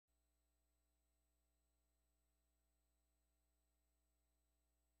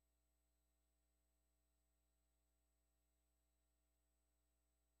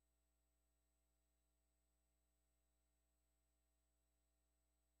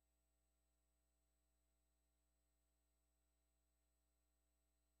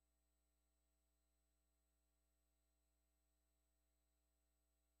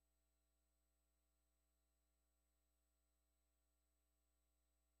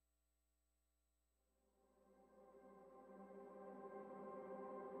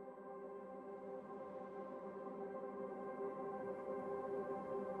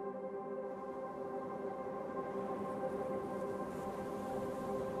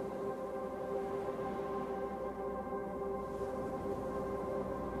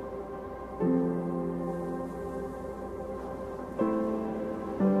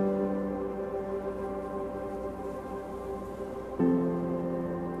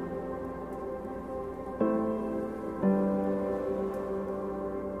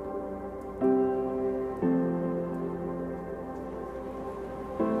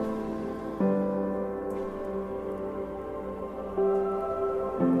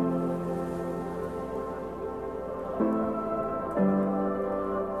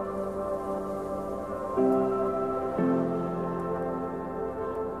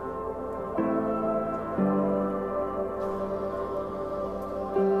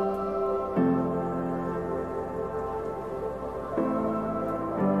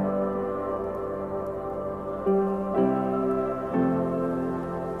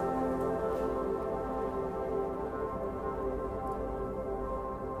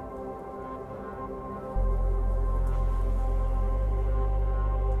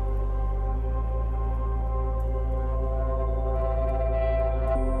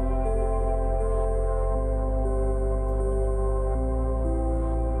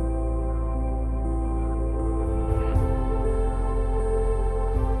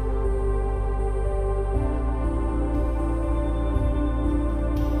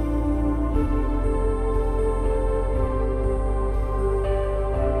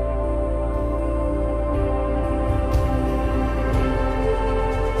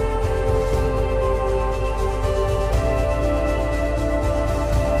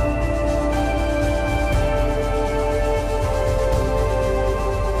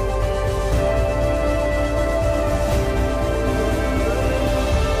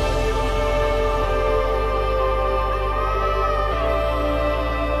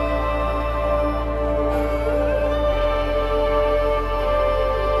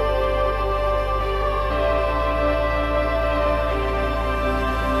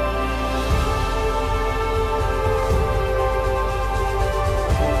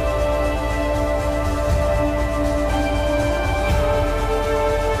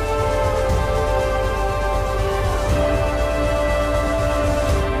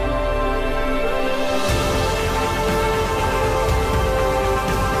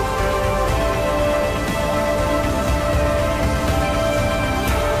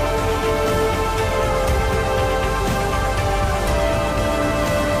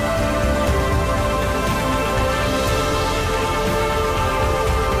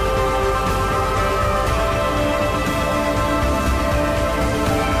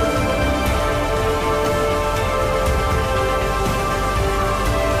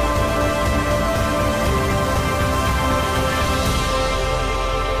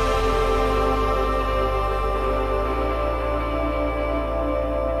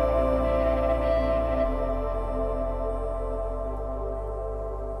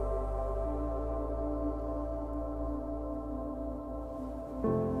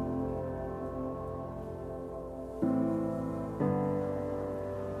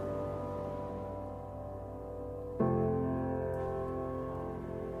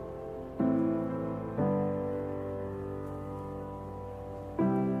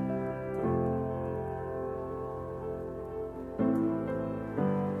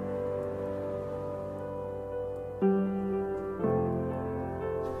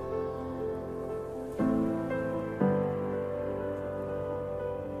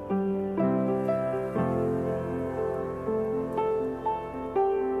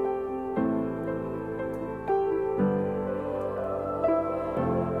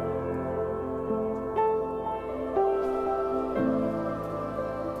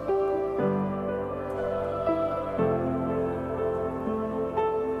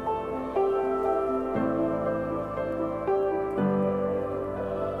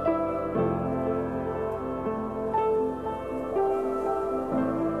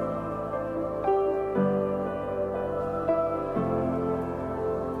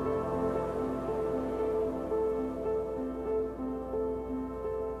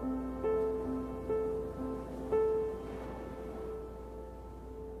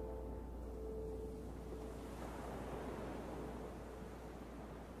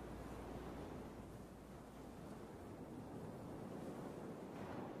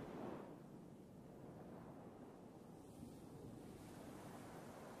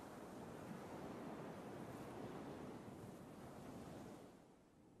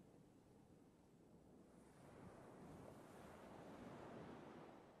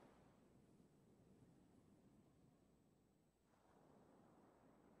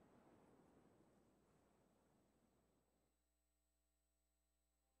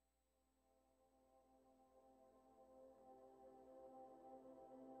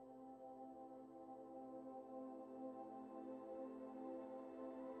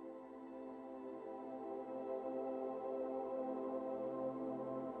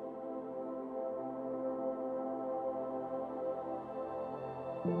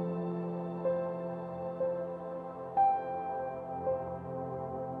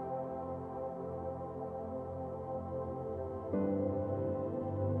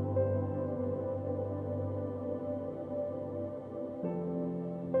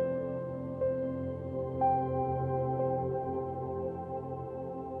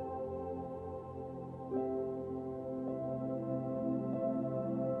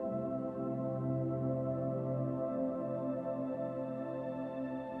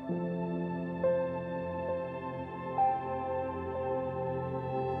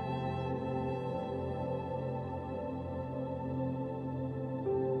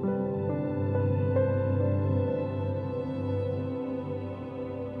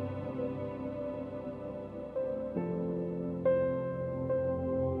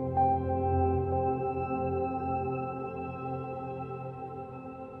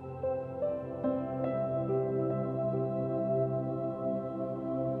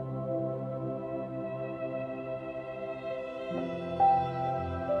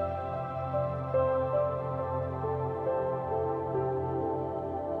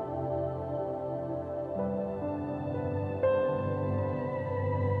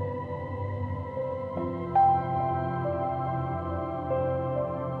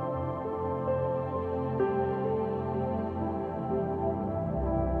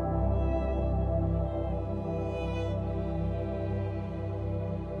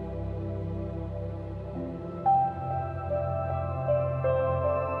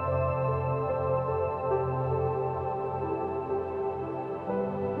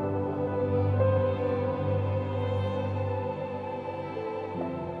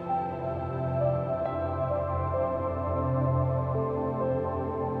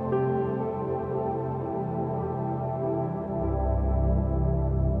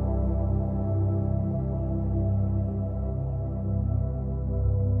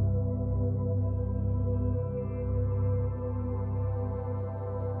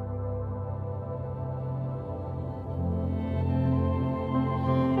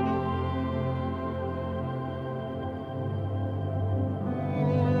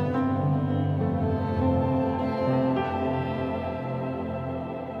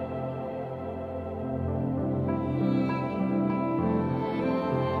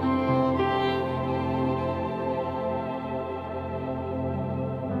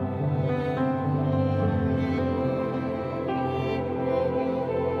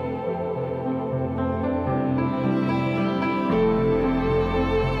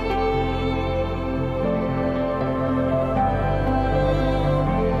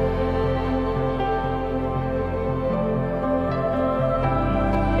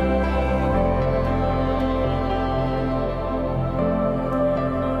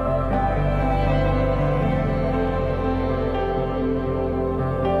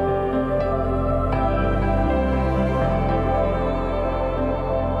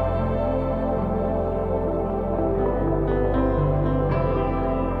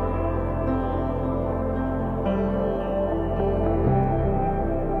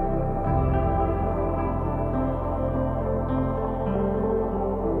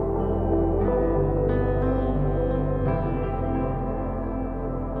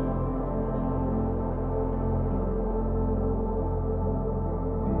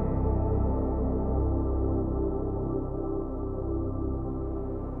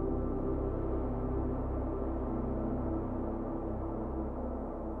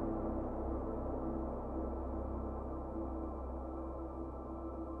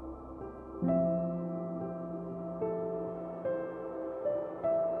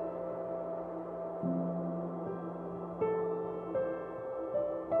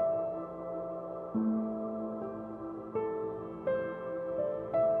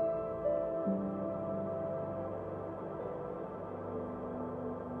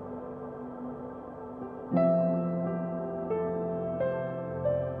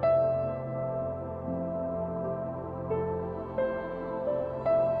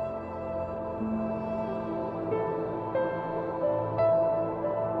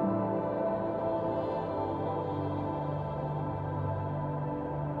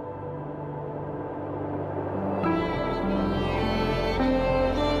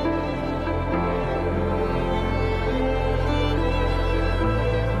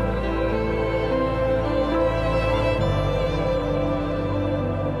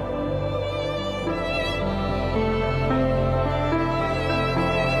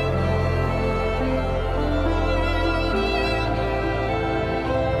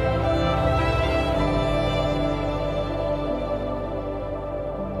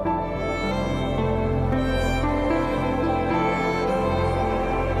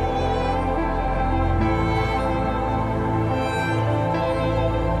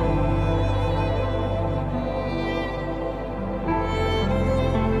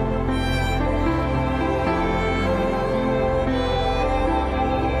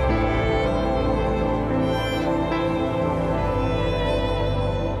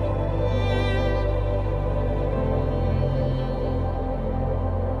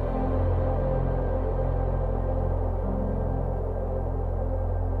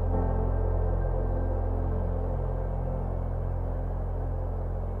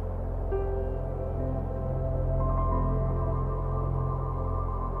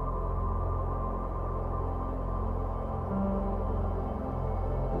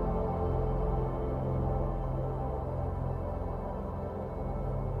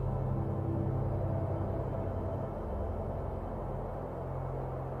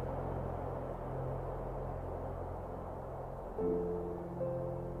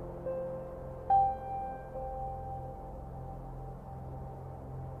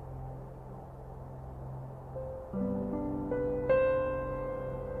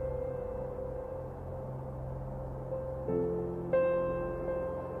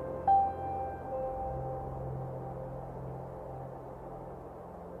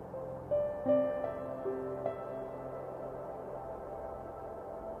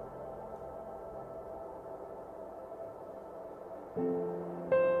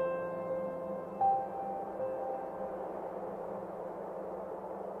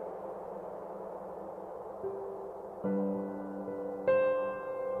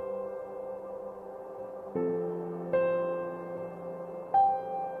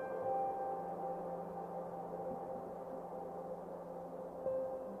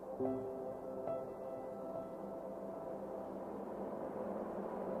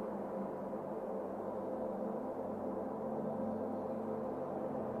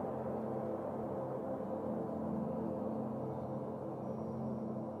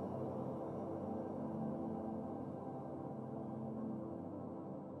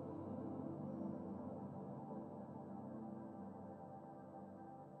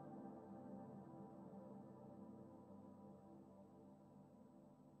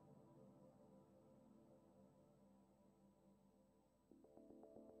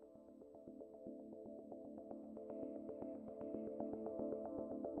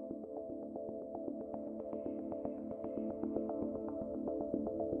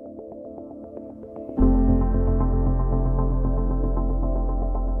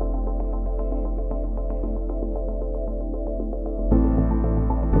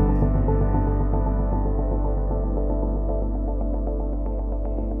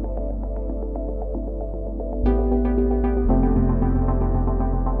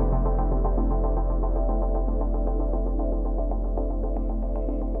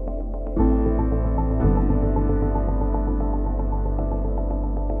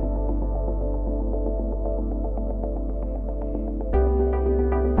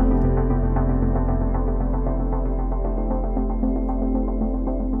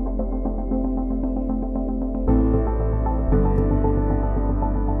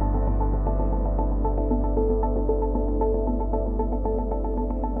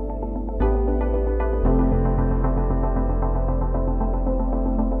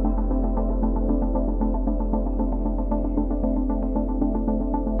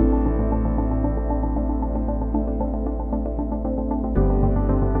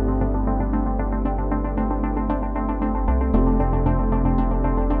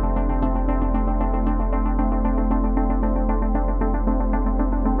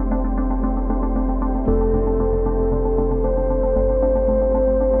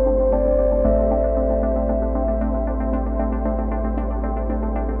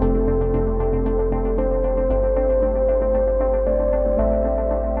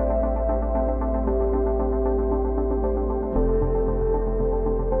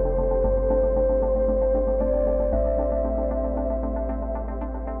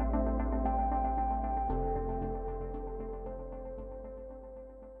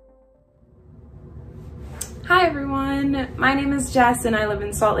Hi everyone, my name is Jess and I live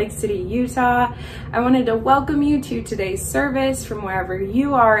in Salt Lake City, Utah. I wanted to welcome you to today's service from wherever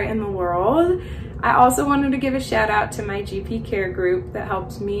you are in the world. I also wanted to give a shout out to my GP Care group that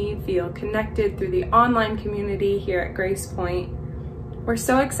helps me feel connected through the online community here at GracePointe. We're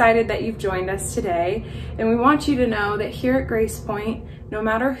so excited that you've joined us today, and we want you to know that here at GracePointe, no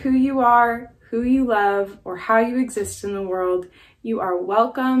matter who you are, who you love, or how you exist in the world, you are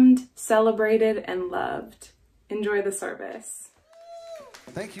welcomed, celebrated, and loved. Enjoy the service.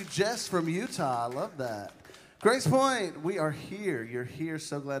 Thank you, Jess from Utah. I love that. GracePointe, we are here. You're here.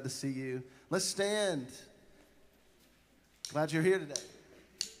 So glad to see you. Let's stand. Glad you're here today.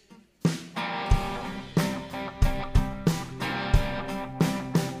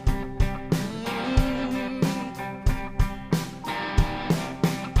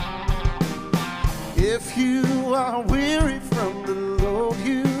 If you are weary from the load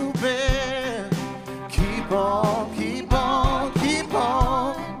you bear, keep on, keep on, keep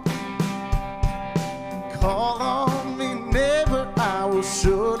on. Call on me, never, I will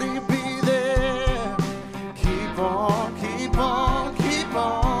surely be there. Keep on, keep on, keep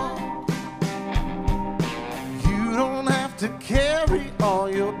on. You don't have to carry all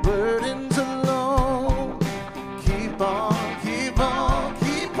your burdens alone. Keep on, keep on,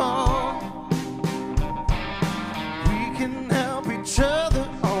 keep on. We can help each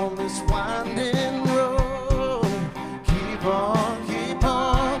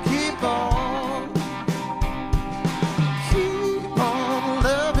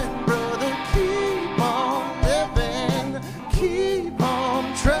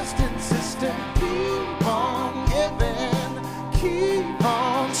keep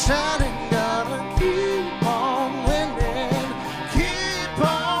on shining, gotta keep on winning, keep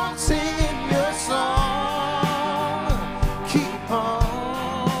on singing your song, keep on.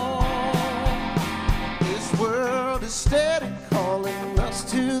 This world is steady calling us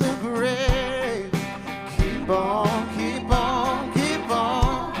to the grave. Keep on, keep on, keep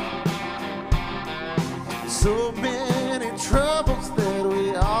on. So many troubles that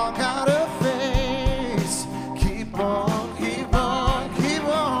we all gotta face. Keep on, keep on, keep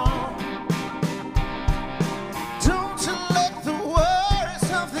on. Don't you let the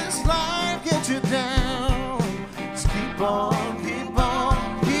worries of this life get you down. Just keep on, keep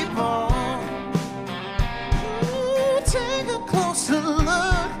on, keep on. Ooh, take a closer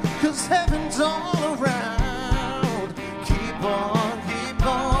look, 'cause heaven's all around. Keep on, keep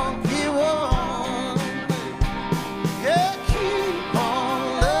on, keep on. Yeah, keep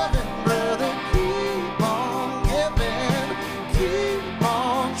on loving, brother, keep on giving, keep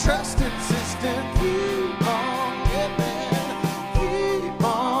on trusting, sister, keep on giving, keep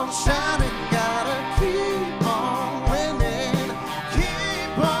on shining, gotta keep on winning,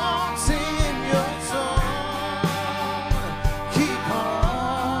 keep on singing your song, keep on.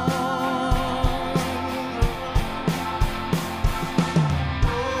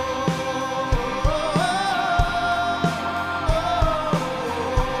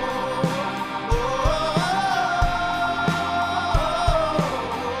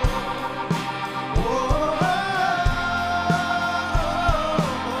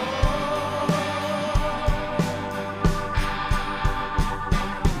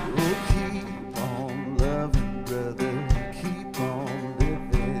 Keep on loving, brother, keep on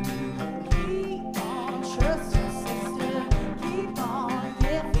living. Keep on trusting, sister. Keep on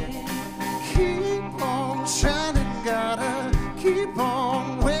giving. Keep on shining, gotta keep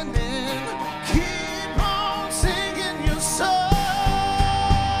on winning, keep on singing your song.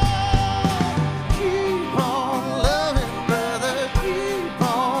 Keep on loving, brother, keep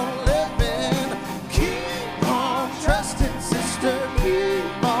on living, keep on trusting, sister,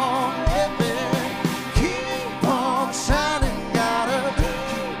 keep on giving, keep on shining, gotta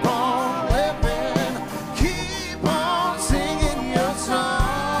keep on living, keep on singing your song.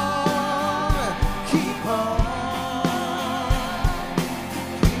 Keep on,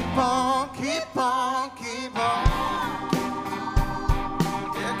 keep on, keep on, keep on.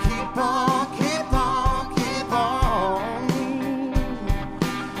 Yeah, keep on, keep on, keep on.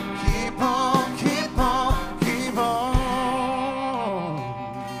 Keep on, keep on, keep on.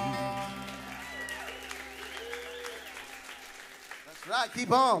 That's right,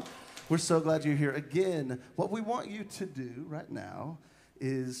 keep on. We're so glad you're here again. What we want you to do right now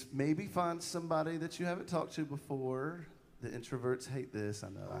is maybe find somebody that you haven't talked to before. The introverts hate this, I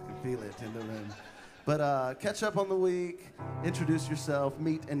know, I can feel it in the room. But catch up on the week, introduce yourself,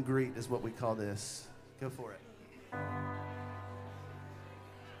 meet and greet is what we call this. Go for it.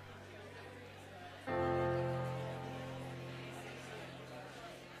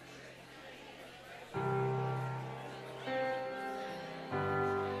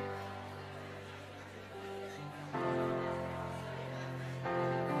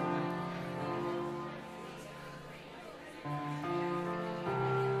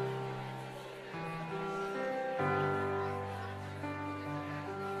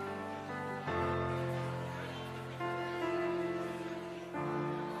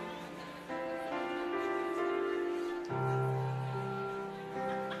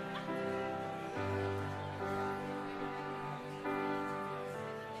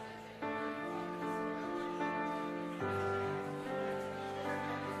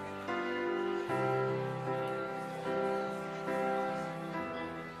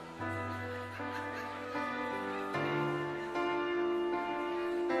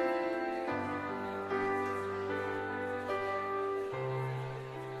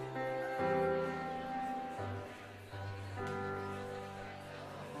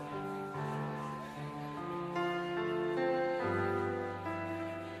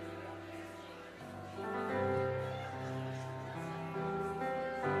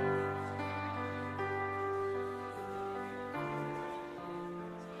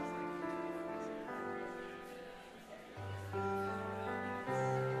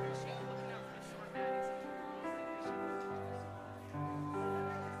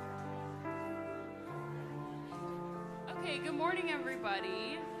 Okay, good morning,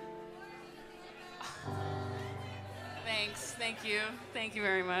 everybody. Thanks, thank you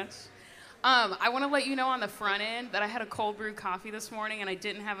very much. I want to let you know on the front end that I had a cold brew coffee this morning and I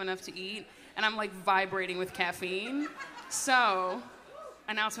didn't have enough to eat, and I'm like vibrating with caffeine. So,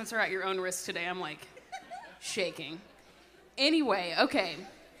 announcements are at your own risk today. I'm like shaking. Anyway, okay.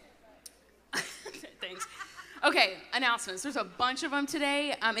 Thanks. Okay, announcements. There's a bunch of them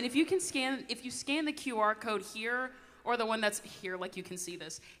today. And if you scan the QR code here, or the one that's here, like you can see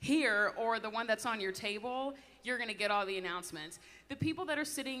this, here, or the one that's on your table, you're gonna get all the announcements. The people that are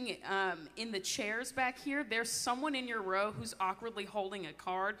sitting in the chairs back here, there's someone in your row who's awkwardly holding a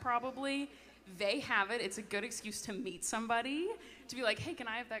card, probably. They have it. It's a good excuse to meet somebody, to be like, hey, can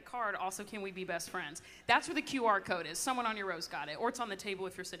I have that card? Also, can we be best friends? That's where the QR code is. Someone on your row's got it, or it's on the table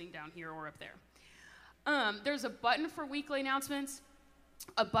if you're sitting down here or up there. There's a button for weekly announcements,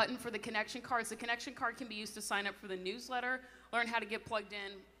 a button for the connection cards. The connection card can be used to sign up for the newsletter, learn how to get plugged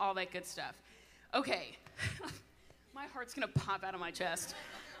in, all that good stuff. Okay, my heart's gonna pop out of my chest.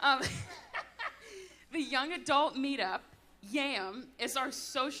 The Young Adult Meetup, YAM, is our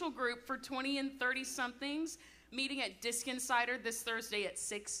social group for 20 and 30-somethings meeting at Disc Insider this Thursday at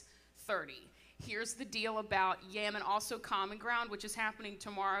 6:30. Here's the deal about YAM and also Common Ground, which is happening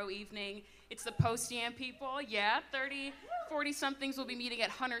tomorrow evening. It's the post-YAM people. Yeah, 30, 40-somethings will be meeting at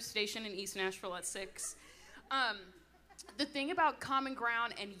Hunter Station in East Nashville at 6. The thing about Common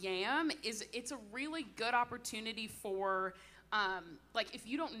Ground and YAM is it's a really good opportunity for, like, if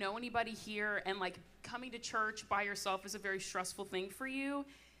you don't know anybody here and, like, coming to church by yourself is a very stressful thing for you,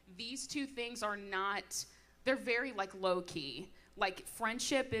 these two things are not, they're very, like, low-key. Like,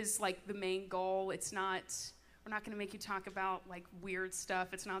 friendship is, like, the main goal. It's not, we're not going to make you talk about, like, weird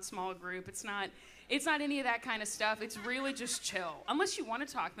stuff. It's not small group. It's not any of that kind of stuff. It's really just chill. Unless you want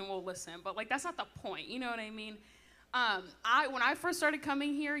to talk, then we'll listen. But, like, that's not the point. You know what I mean? When I first started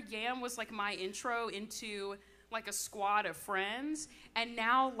coming here, YAM was, like, my intro into, like, a squad of friends. And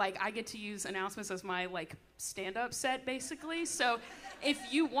now, like, I get to use announcements as my, like, stand-up set, basically. So if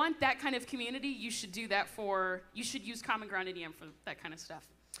you want that kind of community, you should do that you should use Common Ground and YAM for that kind of stuff.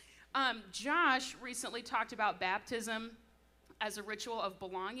 Josh recently talked about baptism as a ritual of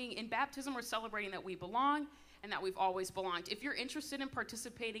belonging. In baptism, we're celebrating that we belong and that we've always belonged. If you're interested in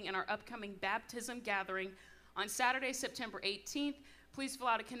participating in our upcoming baptism gathering on Saturday, September 18th, please fill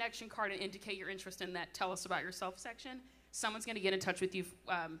out a connection card and indicate your interest in that Tell Us About Yourself section. Someone's going to get in touch with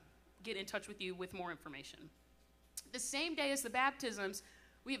you with more information. The same day as the baptisms,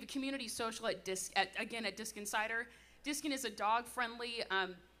 we have a community social at Disc Insider. Diskin is a dog-friendly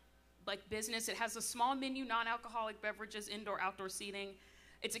like business. It has a small menu, non-alcoholic beverages, indoor-outdoor seating.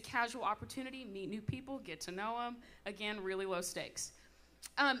 It's a casual opportunity, meet new people, get to know them. Again, really low stakes.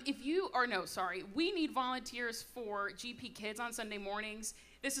 We need volunteers for GP Kids on Sunday mornings.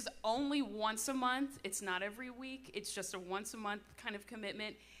 This is only once a month. It's not every week. It's just a once a month kind of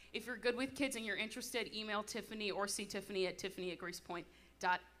commitment. If you're good with kids and you're interested, email Tiffany or see Tiffany at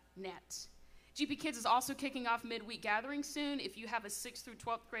tiffany@gracepointe.net. GP Kids is also kicking off midweek gatherings soon. If you have a 6th through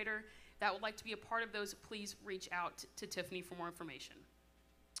 12th grader that would like to be a part of those, please reach out to Tiffany for more information.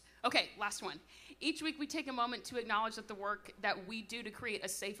 Okay, last one. Each week we take a moment to acknowledge that the work that we do to create a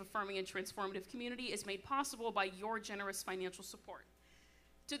safe, affirming, and transformative community is made possible by your generous financial support.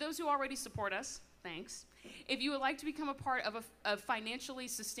 To those who already support us, thanks. If you would like to become a part of financially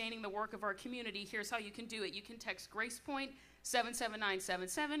sustaining the work of our community, here's how you can do it. You can text GracePointe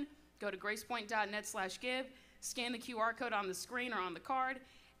 77977, go to gracepointe.net/give, scan the QR code on the screen or on the card,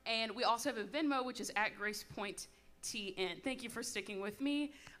 and we also have a Venmo, which is at GracePointeTN. Thank you for sticking with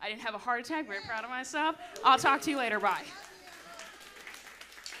me. I didn't have a heart attack, very proud of myself. I'll talk to you later, bye.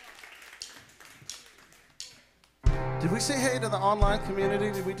 Did we say hey to the online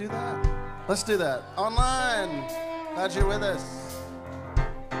community? Did we do that? Let's do that. Online, glad you're with us.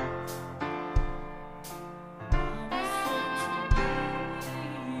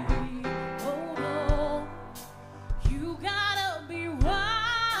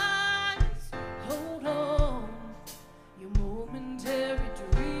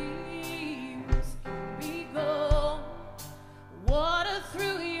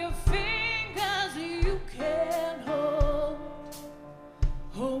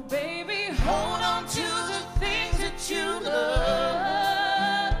 Oh, baby, hold on to the things that you love.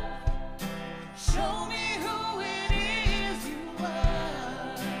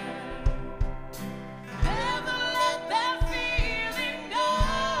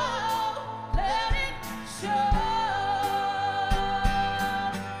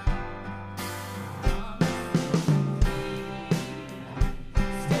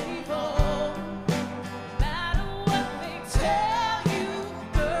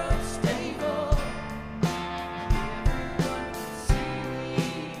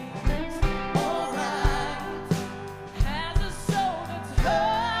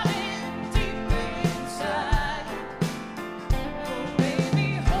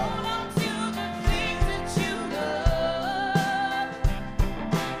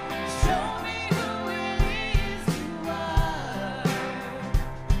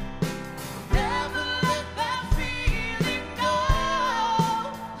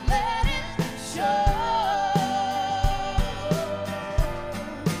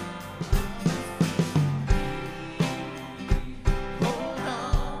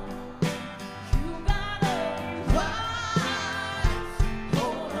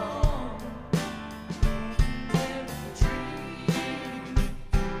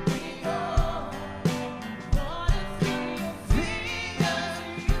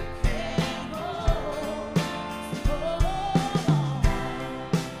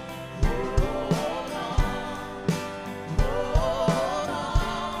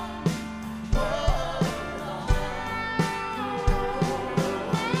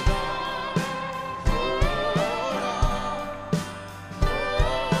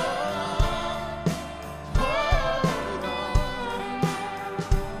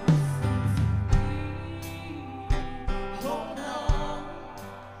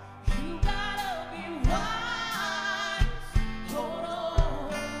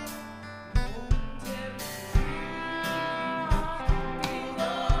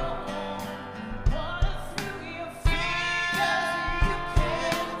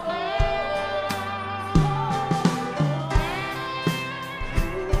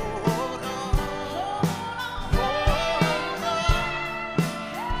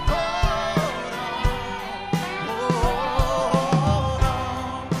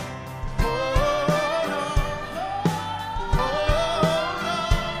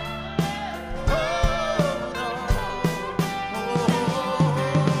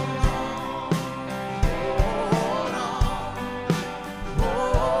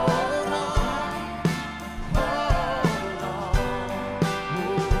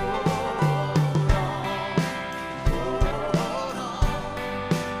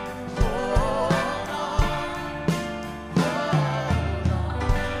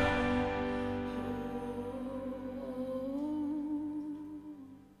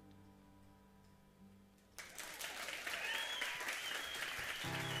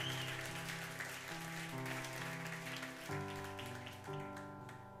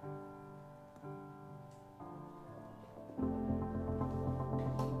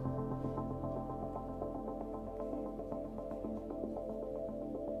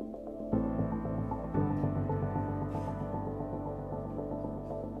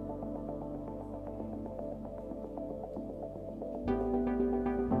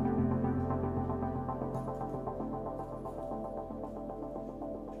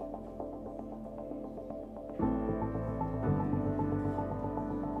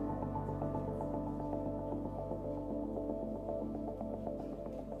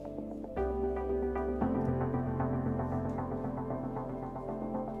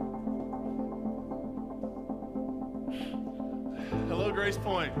 Hello,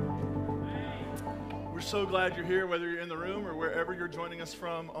 GracePointe. We're so glad you're here, whether you're in the room or wherever you're joining us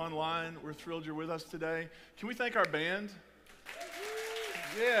from online. We're thrilled you're with us today. Can we thank our band?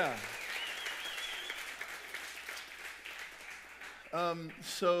 Yeah.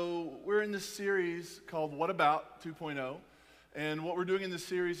 So we're in this series called What About 2.0. And what we're doing in this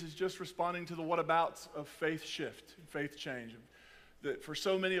series is just responding to the whatabouts of faith shift, faith change. That for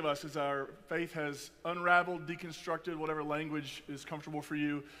so many of us, as our faith has unraveled, deconstructed, whatever language is comfortable for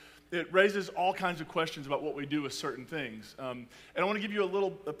you, it raises all kinds of questions about what we do with certain things. And I want to give you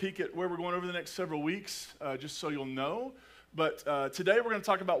a peek at where we're going over the next several weeks, just so you'll know. But today we're going to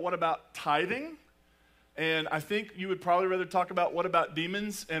talk about what about tithing. And I think you would probably rather talk about what about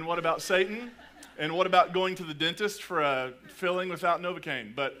demons and what about Satan and what about going to the dentist for a filling without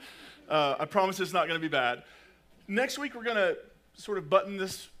Novocaine. But I promise it's not going to be bad. Next week we're going to sort of button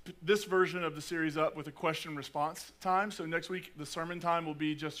this version of the series up with a question response time. So next week, the sermon time will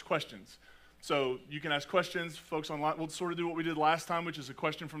be just questions. So you can ask questions, folks online. We'll sort of do what we did last time, which is a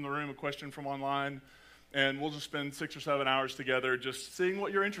question from the room, a question from online, and we'll just spend 6 or 7 hours together just seeing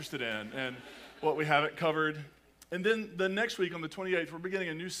what you're interested in and what we haven't covered. And then the next week on the 28th, we're beginning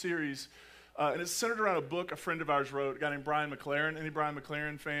a new series, and it's centered around a book a friend of ours wrote, a guy named Brian McLaren. Any Brian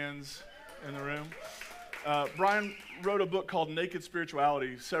McLaren fans in the room? Brian wrote a book called Naked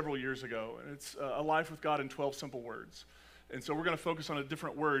Spirituality several years ago, and it's a life with God in 12 simple words. And so we're going to focus on a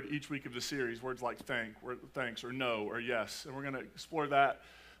different word each week of the series, words like thanks, or no, or yes, and we're going to explore that.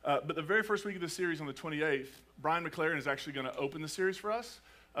 But the very first week of the series on the 28th, Brian McLaren is actually going to open the series for us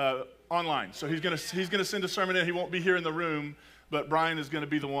online. So he's going to send a sermon in. He won't be here in the room, but Brian is going to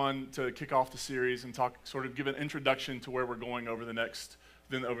be the one to kick off the series and give an introduction to where we're going over the next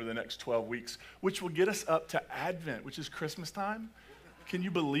 12 weeks, which will get us up to Advent, which is Christmas time. Can you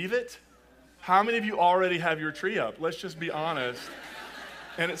believe it? How many of you already have your tree up? Let's just be honest.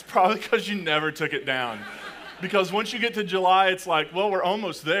 And it's probably because you never took it down. Because once you get to July, it's like, well, we're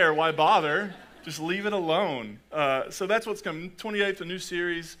almost there. Why bother? Just leave it alone. So that's what's coming. 28th, a new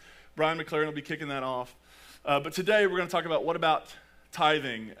series. Brian McLaren will be kicking that off. But today we're going to talk about what about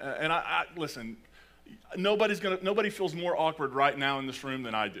tithing. And listen, nobody feels more awkward right now in this room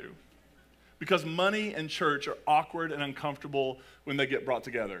than I do. Because money and church are awkward and uncomfortable when they get brought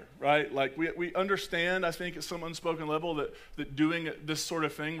together, right? Like we understand, I think, at some unspoken level that doing this sort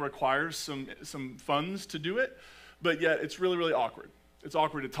of thing requires some funds to do it, but yet it's really, really awkward. It's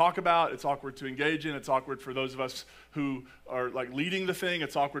awkward to talk about, it's awkward to engage in, it's awkward for those of us who are like leading the thing,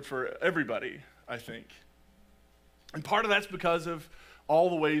 it's awkward for everybody, I think. And part of that's because of all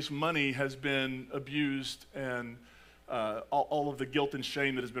the ways money has been abused and all of the guilt and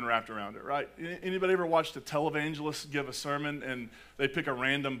shame that has been wrapped around it, right? Anybody ever watched a televangelist give a sermon and they pick a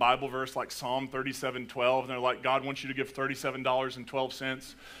random Bible verse like Psalm 37:12 and they're like, God wants you to give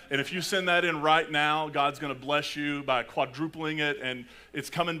 $37.12, and if you send that in right now, God's going to bless you by quadrupling it, and it's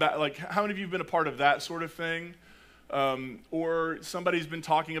coming back. Like, how many of you have been a part of that sort of thing? Or somebody's been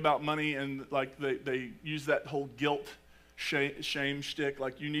talking about money and like they use that whole guilt shame shtick,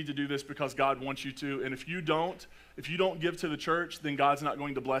 like you need to do this because God wants you to, and if you don't give to the church, then God's not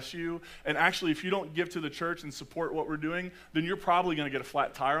going to bless you. And actually, if you don't give to the church and support what we're doing, then you're probably going to get a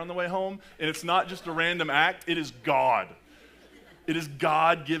flat tire on the way home. And it's not just a random act, it is God. It is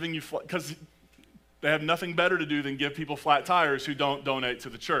God giving you, because they have nothing better to do than give people flat tires who don't donate to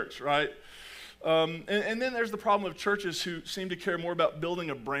the church, right? And then there's the problem of churches who seem to care more about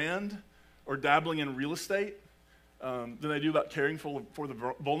building a brand or dabbling in real estate than they do about caring for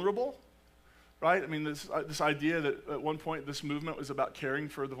the vulnerable. Right? I mean, this idea that at one point this movement was about caring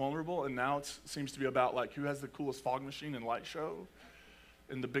for the vulnerable, and now it seems to be about like who has the coolest fog machine and light show,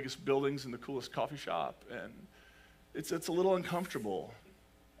 and the biggest buildings and the coolest coffee shop, and it's a little uncomfortable.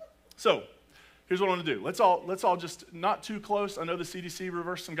 So, here's what I want to do. Let's all just not too close. I know the CDC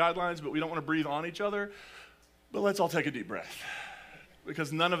reversed some guidelines, but we don't want to breathe on each other. But let's all take a deep breath,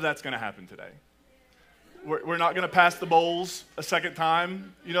 because none of that's going to happen today. We're not going to pass the bowls a second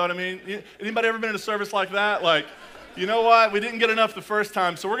time. You know what I mean? Anybody ever been in a service like that? Like, you know what? We didn't get enough the first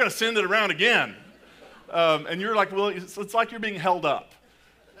time, so we're going to send it around again. And you're like, well, it's like you're being held up,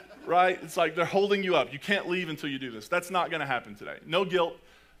 right? It's like they're holding you up. You can't leave until you do this. That's not going to happen today. No guilt,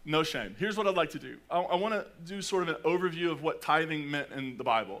 no shame. Here's what I'd like to do. I want to do sort of an overview of what tithing meant in the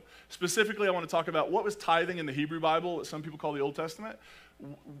Bible. Specifically, I want to talk about what was tithing in the Hebrew Bible that some people call the Old Testament.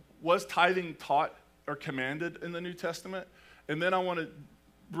 Was tithing taught or commanded in the New Testament? And then I want to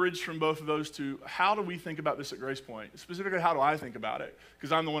bridge from both of those to how do we think about this at GracePointe? Specifically, how do I think about it?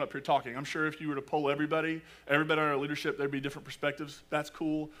 Because I'm the one up here talking. I'm sure if you were to poll everybody on our leadership, there'd be different perspectives. That's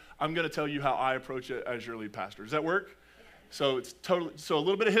cool. I'm going to tell you how I approach it as your lead pastor. Does that work? So it's totally, so a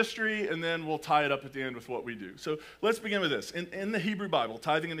little bit of history, and then we'll tie it up at the end with what we do. So let's begin with this. In the Hebrew Bible,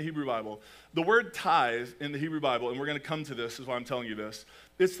 tithing in the Hebrew Bible, the word tithe in the Hebrew Bible, and we're going to come to this, is why I'm telling you this,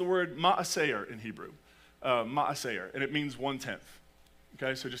 it's the word ma'aser in Hebrew, ma'aser, and it means 1/10.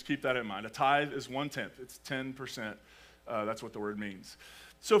 Okay, so just keep that in mind. A tithe is 1/10. It's 10%. That's what the word means.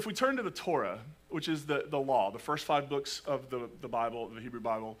 So if we turn to the Torah, which is the law, the first 5 books of the Bible, the Hebrew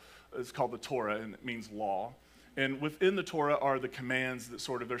Bible, is called the Torah, and it means law. And within the Torah are the commands that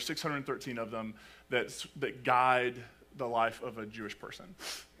sort of, there's 613 of them that guide the life of a Jewish person,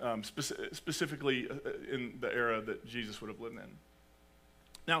 specifically in the era that Jesus would have lived in.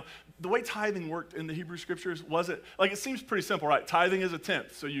 Now, the way tithing worked in the Hebrew scriptures wasn't, like, it seems pretty simple, right? Tithing is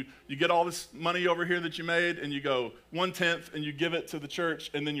 1/10. So you get all this money over here that you made, and you go 1/10, and you give it to the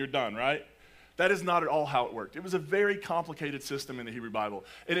church, and then you're done, right? That is not at all how it worked. It was a very complicated system in the Hebrew Bible,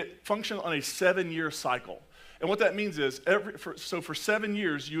 and it functioned on a 7-year cycle. And what that means is, for 7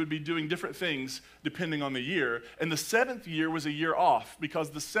 years, you would be doing different things depending on the year. And the 7th year was a year off, because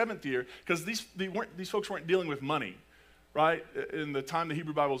the 7th year, because these folks weren't dealing with money, right? In the time the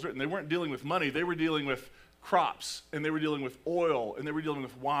Hebrew Bible was written, they weren't dealing with money. They were dealing with crops, and they were dealing with oil, and they were dealing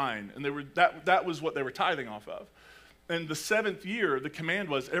with wine, and that was what they were tithing off of. And the 7th year, the command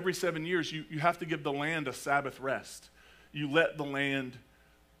was every 7 years, you have to give the land a Sabbath rest. You let the land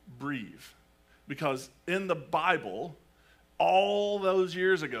breathe. Because in the Bible, all those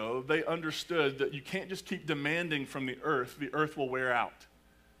years ago, they understood that you can't just keep demanding from the earth will wear out.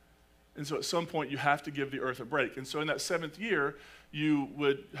 And so at some point, you have to give the earth a break. And so in that 7th year, you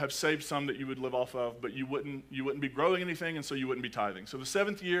would have saved some that you would live off of, but you wouldn't be growing anything, and so you wouldn't be tithing. So the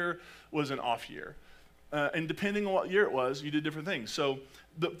 7th year was an off year. And depending on what year it was, you did different things. So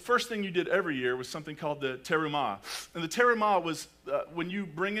the first thing you did every year was something called the terumah. And the terumah was when you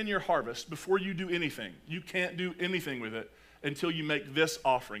bring in your harvest, before you do anything, you can't do anything with it until you make this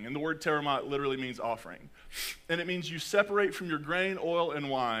offering. And the word terumah literally means offering. And it means you separate from your grain, oil, and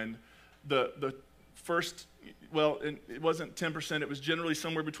wine the first, well, it wasn't 10%, it was generally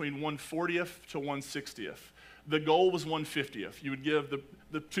somewhere between 1/40th to 1/60th. The goal was 1/50th. You would give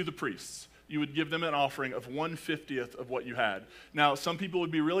to the priests. You would give them an offering of 1/50th of what you had. Now, some people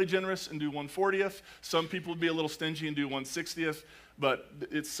would be really generous and do 1/40th. Some people would be a little stingy and do 1/60th, but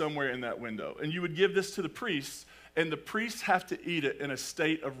it's somewhere in that window. And you would give this to the priests, and the priests have to eat it in a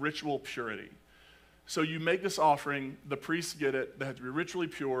state of ritual purity. So you make this offering, the priests get it, they have to be ritually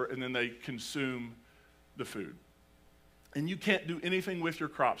pure, and then they consume the food. And you can't do anything with your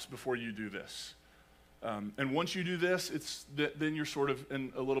crops before you do this. And once you do this, then you're sort of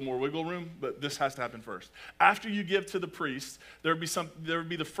in a little more wiggle room, but this has to happen first. After you give to the priest, there would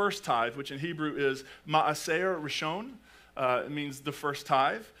be the first tithe, which in Hebrew is ma'aser rishon. It means the first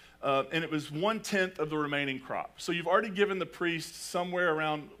tithe. And it was 1/10 of the remaining crop. So you've already given the priest somewhere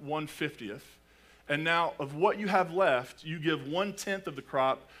around 1/50th. And now of what you have left, you give 1/10 of the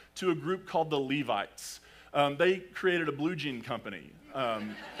crop to a group called the Levites. They created a blue jean company.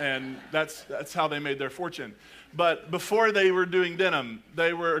 And that's how they made their fortune. But before they were doing denim,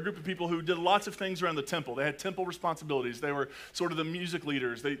 they were a group of people who did lots of things around the temple. They had temple responsibilities. They were sort of the music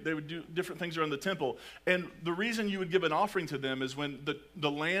leaders. They would do different things around the temple. And the reason you would give an offering to them is when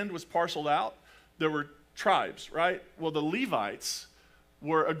the land was parceled out, there were tribes, right? Well, the Levites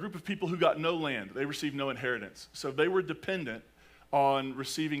were a group of people who got no land. They received no inheritance. So they were dependent on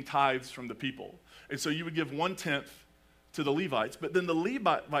receiving tithes from the people. And so you would give 1/10 to the Levites, but then the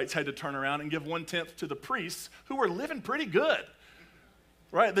Levites had to turn around and give 1/10 to the priests, who were living pretty good,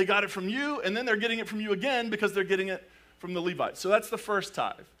 right? They got it from you, and then they're getting it from you again because they're getting it from the Levites. So that's the first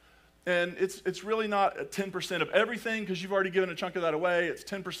tithe. And it's really not 10% of everything, because you've already given a chunk of that away. It's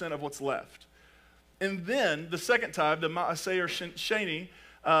 10% of what's left. And then the second tithe, the ma'aser sheni,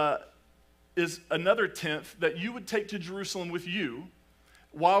 is another 10th that you would take to Jerusalem with you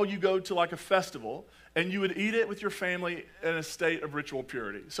while you go to like a festival, and you would eat it with your family in a state of ritual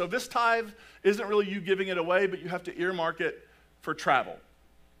purity. So this tithe isn't really you giving it away, but you have to earmark it for travel,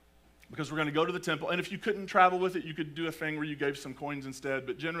 because we're going to go to the temple. And if you couldn't travel with it, you could do a thing where you gave some coins instead.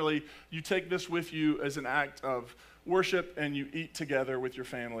 But generally, you take this with you as an act of worship, and you eat together with your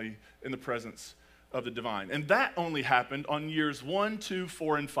family in the presence of the divine. And that only happened on years 1, 2,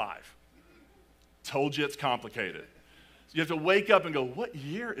 4, and 5. Told you it's complicated. You have to wake up and go, what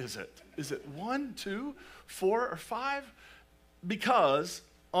year is it? Is it 1, 2, 4, or 5? Because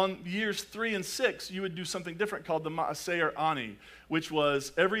on years 3 and 6, you would do something different called the Ma'aser Ani, which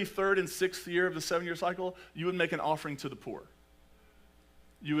was every 3rd and 6th year of the 7-year cycle, you would make an offering to the poor.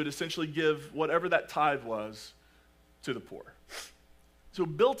 You would essentially give whatever that tithe was to the poor. So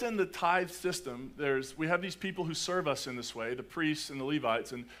built in the tithe system, we have these people who serve us in this way, the priests and the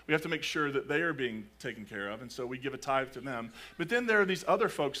Levites, and we have to make sure that they are being taken care of, and so we give a tithe to them. But then there are these other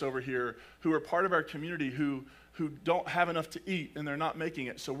folks over here who are part of our community who don't have enough to eat, and they're not making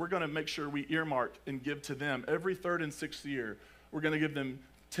it. So we're going to make sure we earmark and give to them. Every third and sixth year, we're going to give them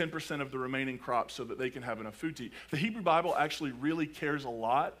 10% of the remaining crops so that they can have enough food to eat. The Hebrew Bible actually really cares a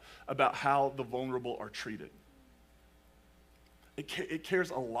lot about how the vulnerable are treated. It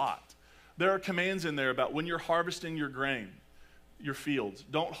cares a lot. There are commands in there about when you're harvesting your grain, your fields.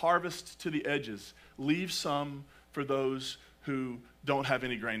 Don't harvest to the edges. Leave some for those who don't have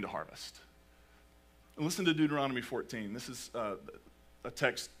any grain to harvest. And listen to Deuteronomy 14. This is a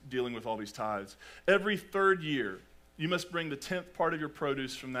text dealing with all these tithes. Every third year, you must bring the 10th part of your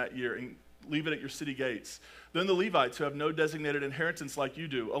produce from that year and leave it at your city gates. Then the Levites, who have no designated inheritance like you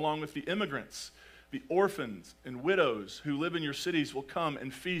do, along with the immigrants, the orphans and widows who live in your cities, will come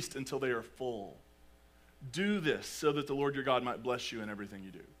and feast until they are full. Do this so that the Lord your God might bless you in everything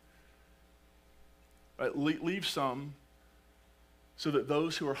you do. Right, leave some so that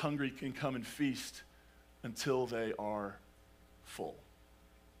those who are hungry can come and feast until they are full.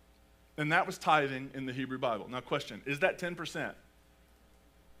 And that was tithing in the Hebrew Bible. Now question, is that 10%?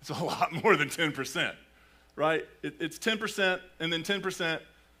 It's a lot more than 10%, right? It's 10% and then 10%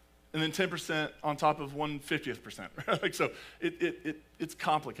 and then 10% on top of 1/50%. Right? Like, so it's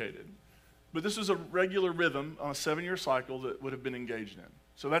complicated. But this was a regular rhythm on a 7-year cycle that would have been engaged in.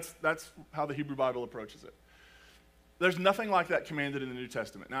 So that's how the Hebrew Bible approaches it. There's nothing like that commanded in the New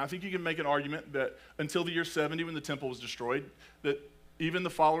Testament. Now, I think you can make an argument that until the year 70, when the temple was destroyed, that even the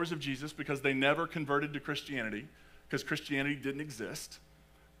followers of Jesus, because they never converted to Christianity, because Christianity didn't exist,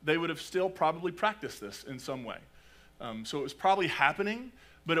 they would have still probably practiced this in some way. So it was probably happening,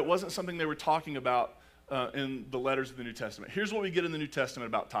 but it wasn't something they were talking about in the letters of the New Testament. Here's what we get in the New Testament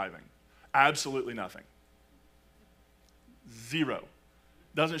about tithing. Absolutely nothing. Zero.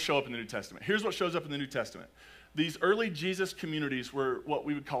 Doesn't show up in the New Testament. Here's what shows up in the New Testament. These early Jesus communities were what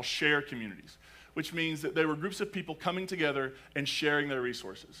we would call share communities, which means that they were groups of people coming together and sharing their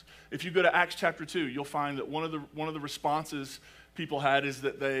resources. If you go to Acts chapter 2, you'll find that one of the responses people had is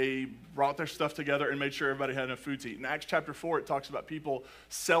that they brought their stuff together and made sure everybody had enough food to eat. In Acts chapter 4, it talks about people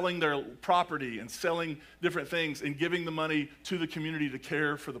selling their property and selling different things and giving the money to the community to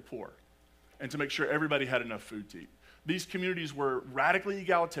care for the poor and to make sure everybody had enough food to eat. These communities were radically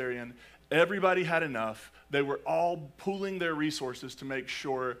egalitarian. Everybody had enough. They were all pooling their resources to make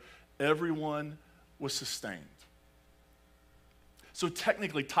sure everyone was sustained. So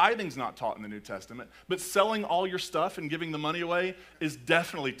technically, tithing's not taught in the New Testament, but selling all your stuff and giving the money away is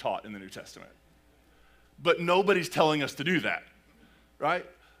definitely taught in the New Testament. But nobody's telling us to do that, right?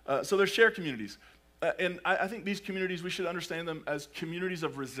 So there's share communities. And I think these communities, we should understand them as communities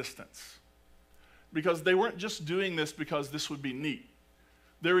of resistance. Because they weren't just doing this because this would be neat.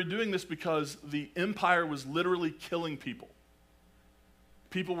 They were doing this because the empire was literally killing people.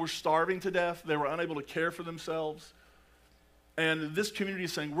 People were starving to death. They were unable to care for themselves. And this community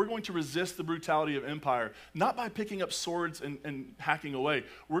is saying, we're going to resist the brutality of empire, not by picking up swords and hacking away.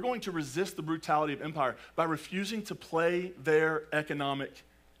 We're going to resist the brutality of empire by refusing to play their economic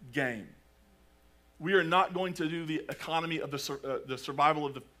game. We are not going to do the economy of the survival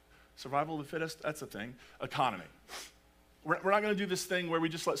of the fittest, that's a thing, economy. We're not going to do this thing where we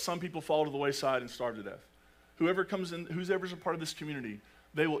just let some people fall to the wayside and starve to death. Whoever comes in, whoever's a part of this community,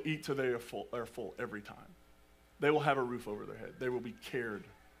 they will eat till they are full every time. They will have a roof over their head. They will be cared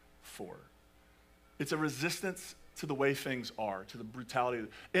for. It's a resistance to the way things are, to the brutality.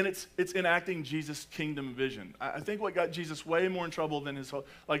 And it's enacting Jesus' kingdom vision. I think what got Jesus way more in trouble than his whole,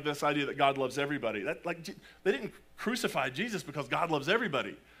 like this idea that God loves everybody. They didn't crucify Jesus because God loves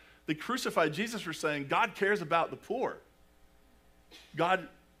everybody. They crucified Jesus for saying God cares about the poor. God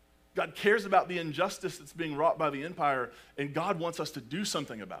cares about the injustice that's being wrought by the empire, and God wants us to do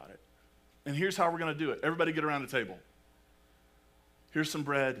something about it. And here's how we're going to do it. Everybody get around the table. Here's some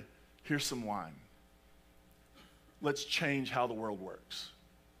bread. Here's some wine. Let's change how the world works.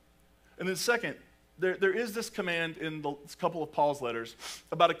 And then second, there is this command in a couple of Paul's letters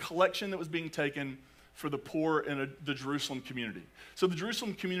about a collection that was being taken for the poor in the Jerusalem community. So the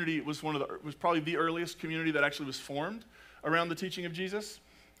Jerusalem community was was probably the earliest community that actually was formed around the teaching of Jesus.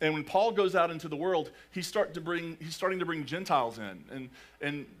 And when Paul goes out into the world, he's starting to bring Gentiles in.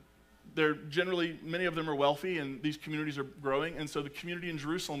 And they're generally, many of them are wealthy, and these communities are growing. And so the community in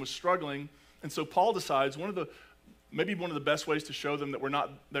Jerusalem was struggling. And so Paul decides maybe one of the best ways to show them that we're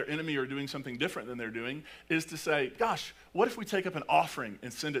not their enemy or doing something different than they're doing is to say, gosh, what if we take up an offering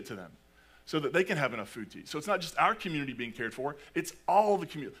and send it to them? so that they can have enough food to eat. So it's not just our community being cared for, it's all the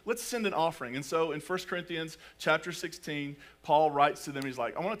community. Let's send an offering. And so in 1 Corinthians chapter 16, Paul writes to them, he's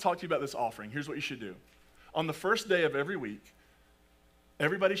like, I want to talk to you about this offering. Here's what you should do. On the first day of every week,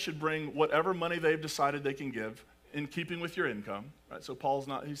 everybody should bring whatever money they've decided they can give in keeping with your income. Right? So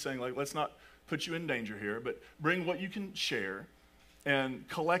he's saying, like, let's not put you in danger here, but bring what you can share and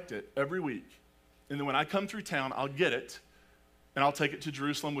collect it every week. And then when I come through town, I'll get it, and I'll take it to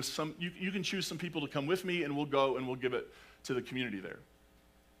Jerusalem with you can choose some people to come with me, and we'll go and we'll give it to the community there.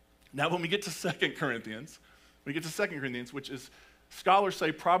 Now, when we get to 2 Corinthians, which is, scholars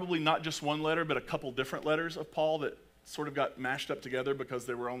say probably not just one letter, but a couple different letters of Paul that sort of got mashed up together because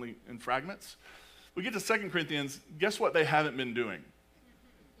they were only in fragments. We get to 2 Corinthians, guess what they haven't been doing?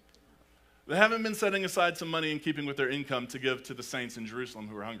 They haven't been setting aside some money in keeping with their income to give to the saints in Jerusalem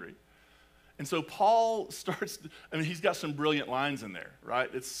who are hungry. And so Paul starts, he's got some brilliant lines in there, right?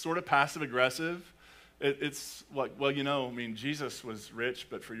 It's sort of passive-aggressive. It's like, well, Jesus was rich,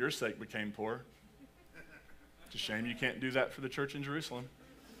 but for your sake became poor. It's a shame you can't do that for the church in Jerusalem.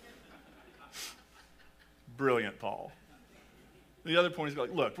 Brilliant, Paul. The other point is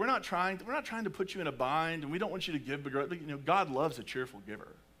like, look, we're not trying to put you in a bind, and we don't want you to give begrudgingly. God loves a cheerful giver.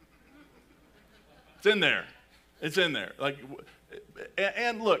 It's in there. It's in there.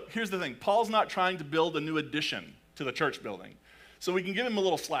 And look, here's the thing. Paul's not trying to build a new addition to the church building. So we can give him a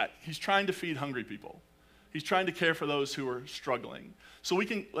little slack. He's trying to feed hungry people. He's trying to care for those who are struggling. So we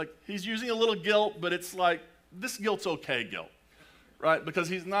can, he's using a little guilt, but it's like, this guilt's okay guilt, right? Because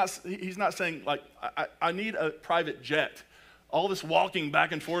he's not saying, I need a private jet. All this walking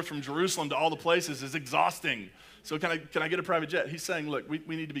back and forth from Jerusalem to all the places is exhausting. So can I get a private jet? He's saying, look,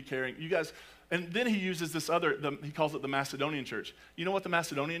 we need to be caring. You guys, and then he uses this he calls it the Macedonian church. You know what the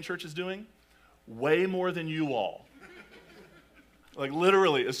Macedonian church is doing? Way more than you all.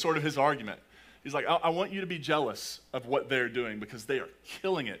 Literally is sort of his argument. He's like, I want you to be jealous of what they're doing because they are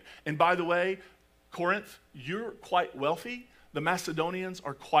killing it. And by the way, Corinth, you're quite wealthy. The Macedonians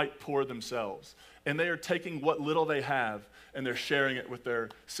are quite poor themselves. And they are taking what little they have and they're sharing it with their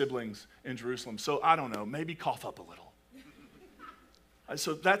siblings in Jerusalem. So I don't know, maybe cough up a little.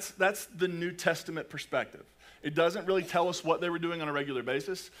 So that's the New Testament perspective. It doesn't really tell us what they were doing on a regular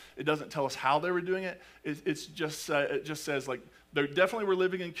basis. It doesn't tell us how they were doing it. It just says they definitely were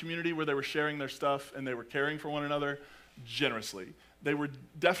living in community where they were sharing their stuff and they were caring for one another generously. They were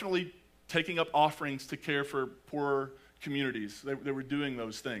definitely taking up offerings to care for poorer communities. They were doing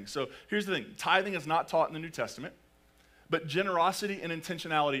those things. So here's the thing. Tithing is not taught in the New Testament, but generosity and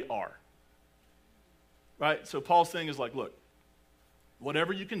intentionality are. Right? So Paul's thing is look,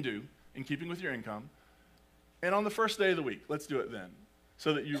 whatever you can do in keeping with your income, and on the first day of the week, let's do it then,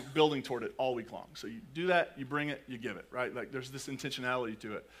 so that you're building toward it all week long. So you do that, you bring it, you give it, right? There's this intentionality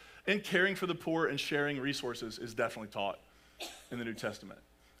to it. And caring for the poor and sharing resources is definitely taught in the New Testament.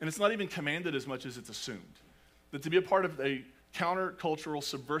 And it's not even commanded as much as it's assumed. That to be a part of a countercultural,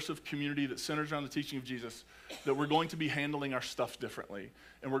 subversive community that centers around the teaching of Jesus, that we're going to be handling our stuff differently.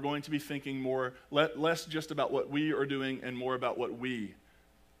 And we're going to be thinking less just about what we are doing and more about what we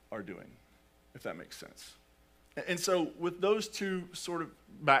are doing, if that makes sense. And so with those two sort of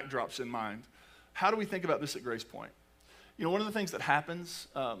backdrops in mind, how do we think about this at GracePointe? One of the things that happens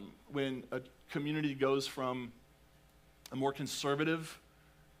when a community goes from a more conservative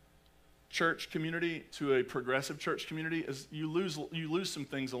church community to a progressive church community is you lose some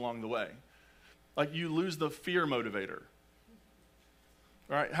things along the way. You lose the fear motivator.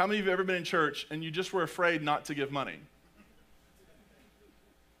 All right? How many of you have ever been in church and you just were afraid not to give money?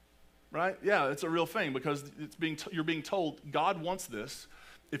 Right? Yeah, it's a real thing because you're being told God wants this.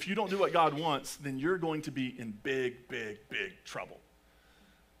 If you don't do what God wants, then you're going to be in big, big, big trouble.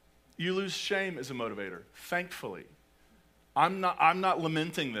 You lose shame as a motivator, thankfully. I'm not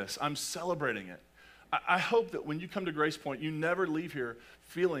lamenting this. I'm celebrating it. I hope that when you come to GracePointe, you never leave here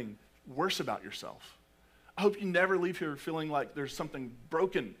feeling worse about yourself. I hope you never leave here feeling like there's something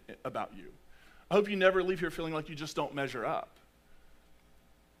broken about you. I hope you never leave here feeling like you just don't measure up.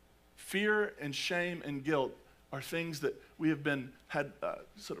 Fear and shame and guilt are things that we have had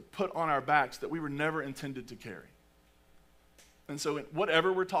sort of put on our backs that we were never intended to carry. And so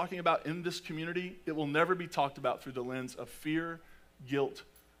whatever we're talking about in this community, it will never be talked about through the lens of fear, guilt,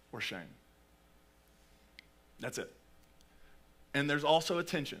 or shame. That's it. And there's also a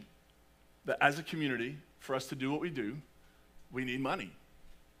tension that as a community, for us to do what we do, we need money,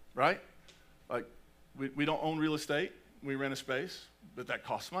 right? We don't own real estate. We rent a space, but that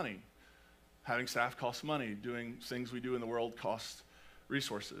costs money. Having staff costs money. Doing things we do in the world costs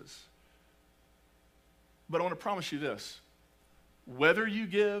resources. But I want to promise you this. whether you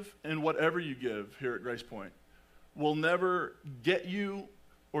give and whatever you give here at GracePointe will never get you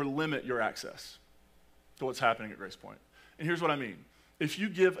or limit your access to what's happening at GracePointe. And here's what I mean. If you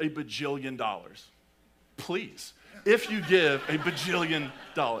give $1 bajillion, please, if you give $1 bajillion,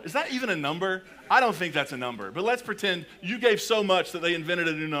 is that even a number? I don't think that's a number, but let's pretend you gave so much that they invented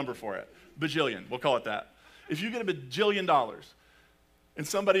a new number for it. Bajillion, we'll call it that. If you get $1 bajillion and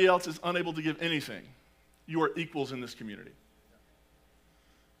somebody else is unable to give anything, you are equals in this community.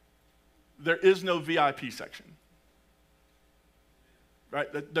 There is no VIP section, right?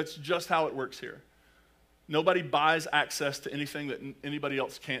 That's just how it works here. Nobody buys access to anything that anybody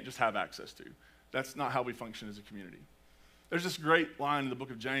else can't just have access to. That's not how we function as a community. There's this great line in the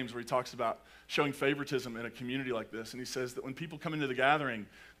book of James where he talks about showing favoritism in a community like this. And he says that when people come into the gathering,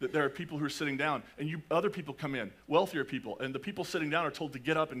 that there are people who are sitting down, and other people come in, wealthier people, and the people sitting down are told to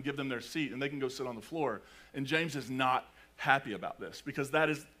get up and give them their seat, and they can go sit on the floor. And James is not happy about this because that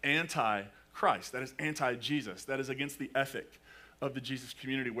is anti-Christ. That is anti-Jesus. That is against the ethic of the Jesus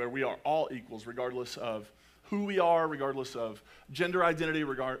community where we are all equals regardless of who we are, regardless of gender identity,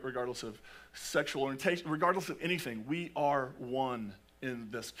 regardless of sexual orientation, regardless of anything. We are one in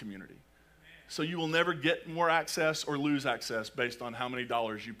this community. So you will never get more access or lose access based on how many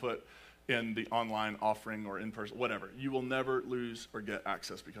dollars you put in the online offering or in person, whatever. You will never lose or get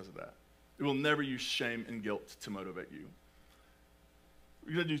access because of that. It will never use shame and guilt to motivate you.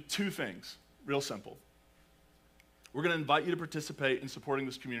 We're going to do two things, real simple. We're going to invite you to participate in supporting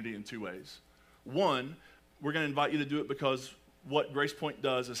this community in two ways. One, we're going to invite you to do it because what GracePointe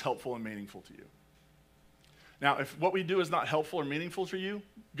does is helpful and meaningful to you. Now, if what we do is not helpful or meaningful to you,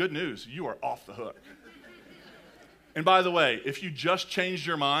 good news, you are off the hook. And by the way, if you just changed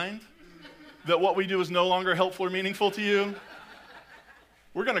your mind that what we do is no longer helpful or meaningful to you,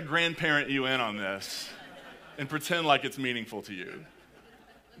 we're going to grandparent you in on this and pretend like it's meaningful to you.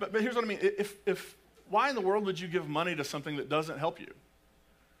 But here's what I mean. Why in the world would you give money to something that doesn't help you?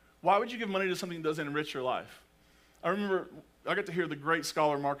 Why would you give money to something that doesn't enrich your life? I remember I got to hear the great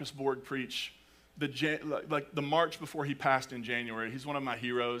scholar Marcus Borg preach the March before he passed in January. He's one of my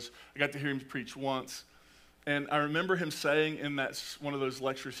heroes. I got to hear him preach once. And I remember him saying in that one of those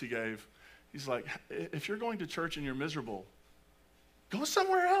lectures he gave, he's like, if you're going to church and you're miserable, go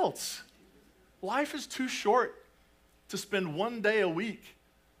somewhere else. Life is too short to spend one day a week,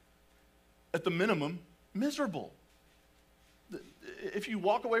 at the minimum, miserable. If you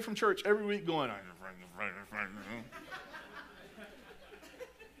walk away from church every week going,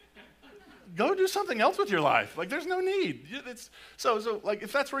 go do something else with your life. Like, there's no need. So like,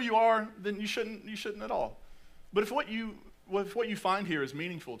 if that's where you are, then you shouldn't at all. But if what you find here is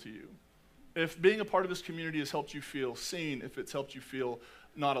meaningful to you, if being a part of this community has helped you feel seen, if it's helped you feel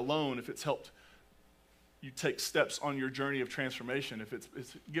not alone, if it's helped you take steps on your journey of transformation, if it's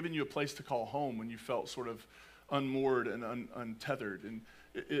given you a place to call home when you felt sort of unmoored and untethered, and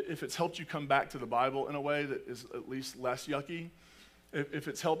if it's helped you come back to the Bible in a way that is at least less yucky, if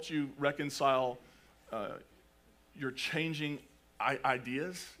it's helped you reconcile your changing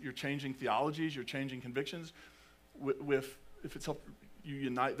ideas, your changing theologies, your changing convictions, if it's helped you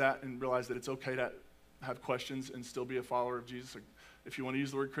unite that and realize that it's okay to have questions and still be a follower of Jesus. If you want to use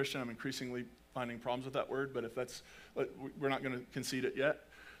the word Christian, I'm increasingly finding problems with that word, but we're not going to concede it yet.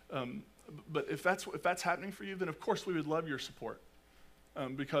 But if that's happening for you, then of course we would love your support,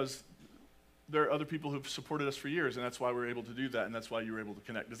 because there are other people who've supported us for years, and that's why we're able to do that, and that's why you were able to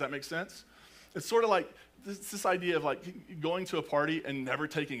connect. Does that make sense? It's sort of like this idea of like going to a party and never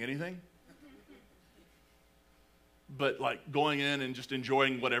taking anything, but like going in and just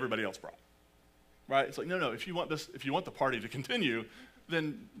enjoying what everybody else brought, right? It's like, no, if you want the party to continue,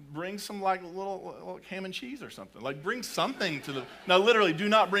 then bring some like little ham and cheese or something. Like, bring something to the, now literally, do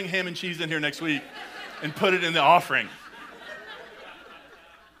not bring ham and cheese in here next week and put it in the offering.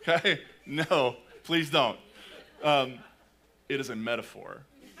 Okay? No, please don't. It is a metaphor.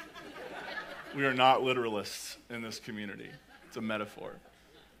 We are not literalists in this community. It's a metaphor.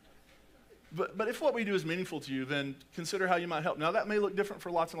 But if what we do is meaningful to you, then consider how you might help. Now, that may look different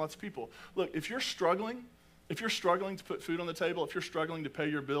for lots and lots of people. Look, if you're struggling to put food on the table, if you're struggling to pay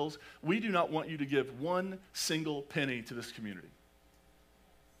your bills, we do not want you to give one single penny to this community.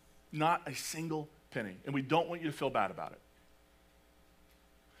 Not a single penny. And we don't want you to feel bad about it.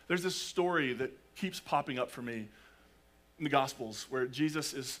 There's this story that keeps popping up for me in the Gospels where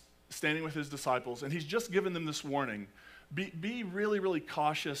Jesus is standing with his disciples, and he's just given them this warning. Be really, really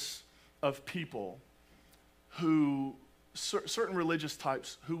cautious of people who, certain religious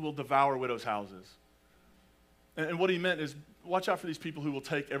types who will devour widows' houses. And what he meant is, watch out for these people who will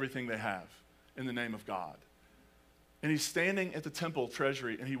take everything they have in the name of God. And he's standing at the temple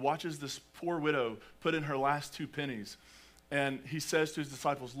treasury, and he watches this poor widow put in her last 2 pennies. And he says to his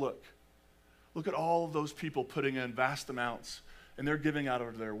disciples, look at all of those people putting in vast amounts, and they're giving out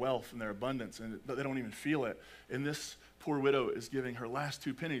of their wealth and their abundance, but they don't even feel it. And this poor widow is giving her last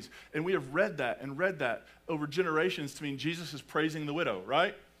 2 pennies. And we have read that over generations to mean Jesus is praising the widow,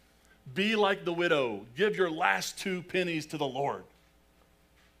 right? Be like the widow. Give your last 2 pennies to the Lord.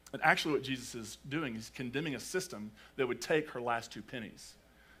 And actually what Jesus is doing is condemning a system that would take her last 2 pennies,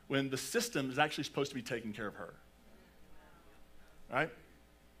 when the system is actually supposed to be taking care of her. Right?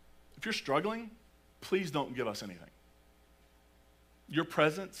 If you're struggling, please don't give us anything. Your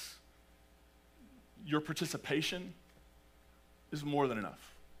presence, your participation is more than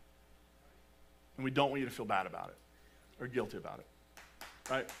enough. And we don't want you to feel bad about it or guilty about it.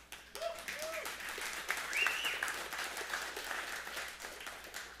 Right?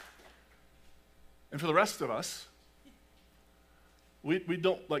 And for the rest of us, we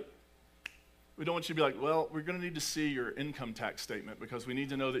don't want you to be like, well, we're going to need to see your income tax statement because we need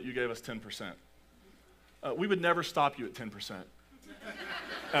to know that you gave us 10%. We would never stop you at 10%.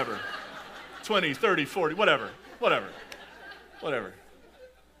 Ever. 20, 30, 40, whatever.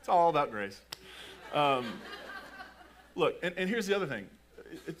 It's all about grace. Look, and here's the other thing.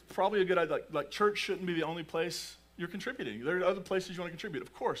 It's probably a good idea. Like church shouldn't be the only place you're contributing. There are other places you want to contribute.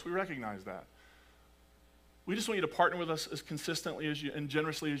 Of course, we recognize that. We just want you to partner with us as consistently as you and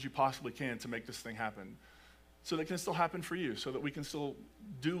generously as you possibly can to make this thing happen, so that it can still happen for you, so that we can still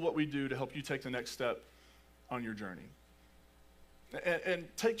do what we do to help you take the next step on your journey. And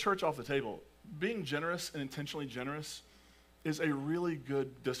take church off the table. Being generous and intentionally generous is a really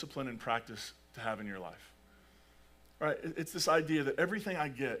good discipline and practice to have in your life. Right? It's this idea that everything I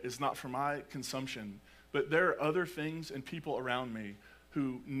get is not for my consumption, but there are other things and people around me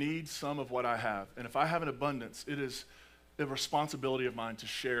who need some of what I have. And if I have an abundance, it is a responsibility of mine to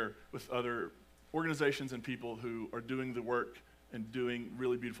share with other organizations and people who are doing the work and doing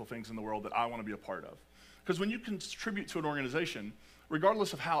really beautiful things in the world that I want to be a part of. Because when you contribute to an organization,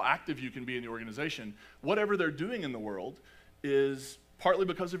 regardless of how active you can be in the organization, whatever they're doing in the world is partly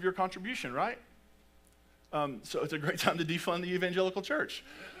because of your contribution, right? So it's a great time to defund the evangelical church,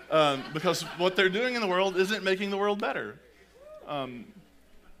 because what they're doing in the world isn't making the world better.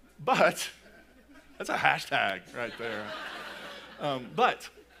 But that's a hashtag right there. But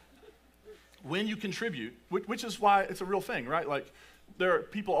when you contribute, which is why it's a real thing, right? Like there are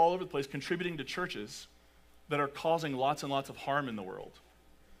people all over the place contributing to churches that are causing lots and lots of harm in the world.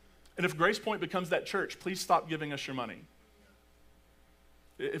 And if GracePointe becomes that church, please stop giving us your money.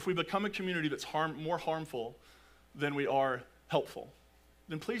 If we become a community that's more harmful than we are helpful,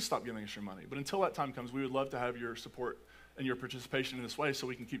 then please stop giving us your money. But until that time comes, we would love to have your support and your participation in this way so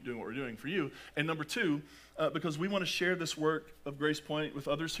we can keep doing what we're doing for you. And number two, because we want to share this work of GracePointe with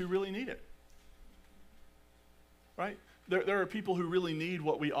others who really need it. Right? There are people who really need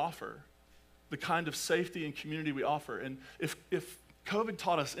what we offer, the kind of safety and community we offer. And if COVID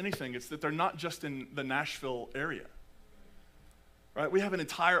taught us anything, it's that they're not just in the Nashville area. Right? We have an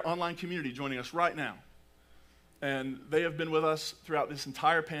entire online community joining us right now. And they have been with us throughout this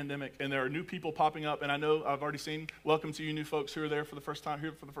entire pandemic, and there are new people popping up. And I know I've already seen, welcome to you new folks who are there for the first time,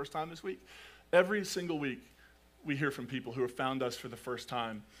 here for the first time this week. Every single week, we hear from people who have found us for the first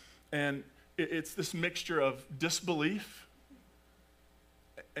time. And it's this mixture of disbelief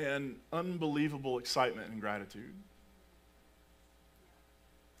and unbelievable excitement and gratitude.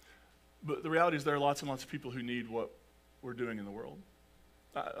 But the reality is there are lots and lots of people who need what we're doing in the world.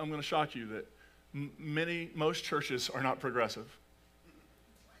 I'm going to shock you that most churches are not progressive.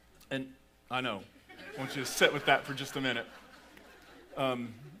 And I know. I want you to sit with that for just a minute.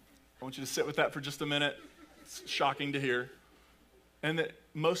 It's shocking to hear. And that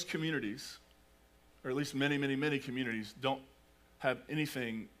most communities, or at least many, many, many communities, don't have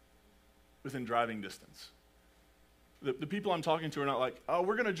anything within driving distance. The people I'm talking to are not like, oh,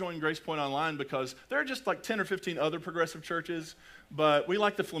 we're going to join GracePointe Online because there are just like 10 or 15 other progressive churches, but we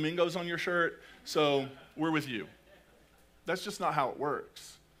like the flamingos on your shirt, so we're with you. That's just not how it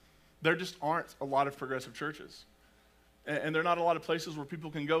works. There just aren't a lot of progressive churches. And there are not a lot of places where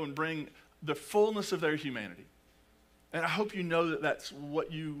people can go and bring the fullness of their humanity. And I hope you know that that's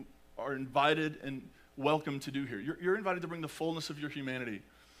what you are invited and welcome to do here. You're invited to bring the fullness of your humanity,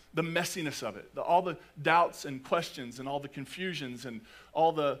 the messiness of it, all the doubts and questions and all the confusions and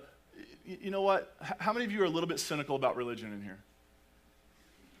all the, you know what? How many of you are a little bit cynical about religion in here?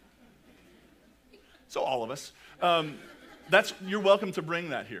 So all of us. You're welcome to bring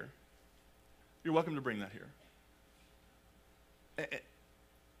that here. You're welcome to bring that here.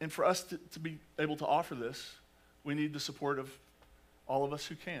 And for us to be able to offer this, We need the support of all of us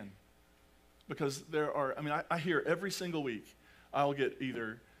who can. Because I hear every single week, I'll get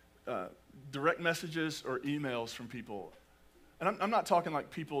either direct messages or emails from people. And I'm not talking like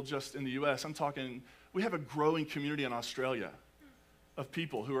people just in the US. I'm talking, we have a growing community in Australia of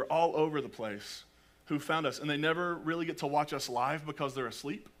people who are all over the place who found us. And they never really get to watch us live because they're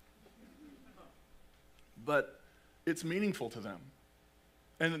asleep. But it's meaningful to them.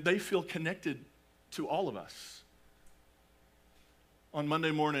 And they feel connected to all of us. On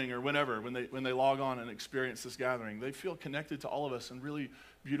Monday morning or whenever, when they log on and experience this gathering, they feel connected to all of us in really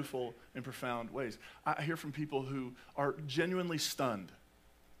beautiful and profound ways. I hear from people who are genuinely stunned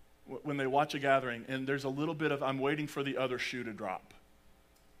when they watch a gathering and there's a little bit of, I'm waiting for the other shoe to drop.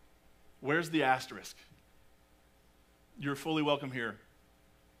 Where's the asterisk? You're fully welcome here,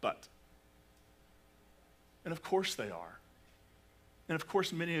 but. And of course they are. And of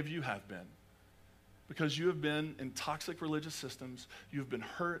course many of you have been. Because you have been in toxic religious systems, you've been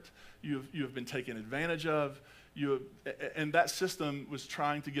hurt, you have been taken advantage of, and that system was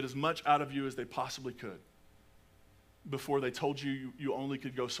trying to get as much out of you as they possibly could before they told you you only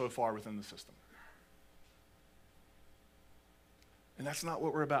could go so far within the system. And that's not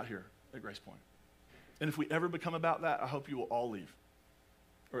what we're about here at GracePointe. And if we ever become about that, I hope you will all leave,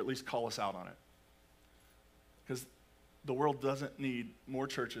 or at least call us out on it. Because the world doesn't need more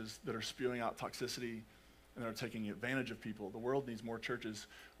churches that are spewing out toxicity and that are taking advantage of people. The world needs more churches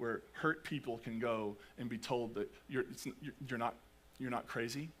where hurt people can go and be told that you're not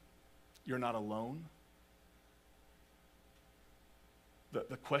crazy, you're not alone.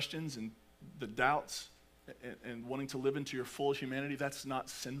 The questions and the doubts and wanting to live into your full humanity, that's not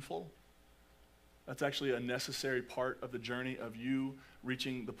sinful. That's actually a necessary part of the journey of you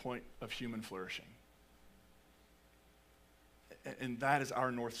reaching the point of human flourishing. And that is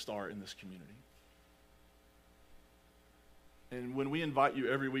our North Star in this community. And when we invite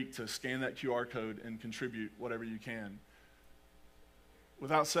you every week to scan that QR code and contribute whatever you can,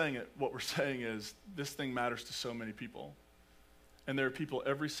 without saying it, what we're saying is this thing matters to so many people. And there are people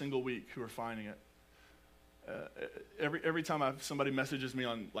every single week who are finding it. Every time somebody messages me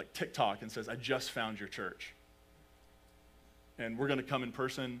on like TikTok and says, I just found your church. And we're going to come in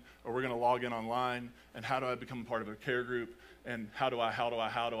person, or we're going to log in online, and how do I become part of a care group, and how do I,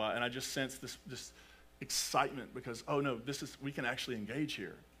 and I just sense this excitement because, oh no, we can actually engage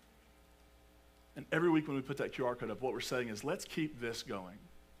here. And every week when we put that QR code up, what we're saying is, let's keep this going.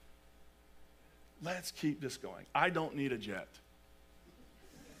 Let's keep this going. I don't need a jet.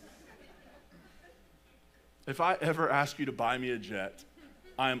 If I ever ask you to buy me a jet,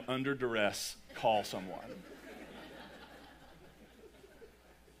 I am under duress. Call someone.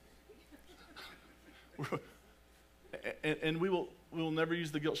 And we will never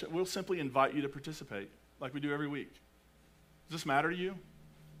use the guilt shame. We'll simply invite you to participate like we do every week. Does this matter to you?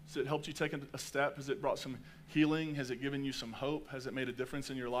 Has it helped you take a step? Has it brought some healing? Has it given you some hope? Has it made a difference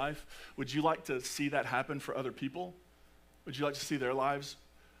in your life? Would you like to see that happen for other people? Would you like to see their lives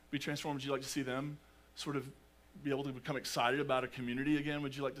be transformed? Would you like to see them sort of be able to become excited about a community again?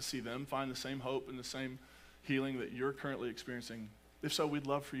 Would you like to see them find the same hope and the same healing that you're currently experiencing? If so, we'd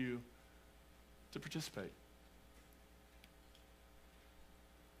love for you to participate.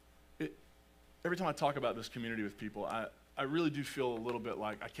 Every time I talk about this community with people, I really do feel a little bit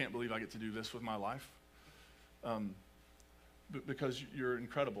like I can't believe I get to do this with my life, because you're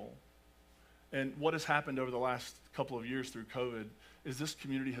incredible. And what has happened over the last couple of years through COVID is this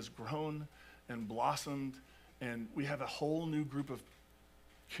community has grown and blossomed, and we have a whole new group of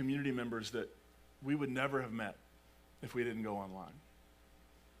community members that we would never have met if we didn't go online.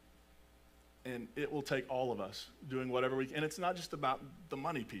 And it will take all of us doing whatever we can. And it's not just about the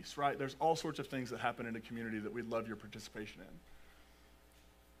money piece, right? There's all sorts of things that happen in a community that we'd love your participation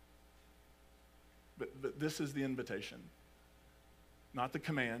in. But this is the invitation. Not the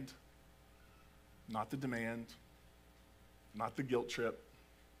command, not the demand, not the guilt trip,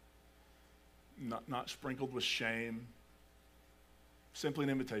 not sprinkled with shame. Simply an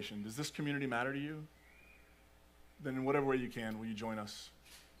invitation. Does this community matter to you? Then in whatever way you can, will you join us?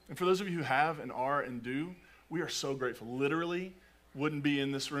 And for those of you who have and are and do, we are so grateful. Literally, wouldn't be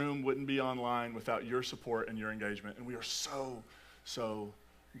in this room, wouldn't be online without your support and your engagement. And we are so, so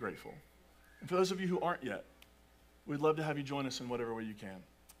grateful. And for those of you who aren't yet, we'd love to have you join us in whatever way you can.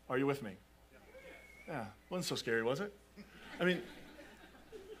 Are you with me? Yeah. Wasn't so scary, was it? I mean,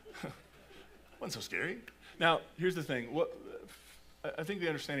 wasn't so scary. Now, here's the thing. I think the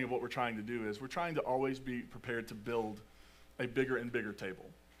understanding of what we're trying to do is we're trying to always be prepared to build a bigger and bigger table,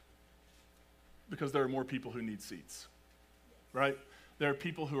 because there are more people who need seats, right? There are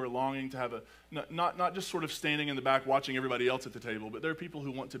people who are longing to have not just sort of standing in the back watching everybody else at the table, but there are people who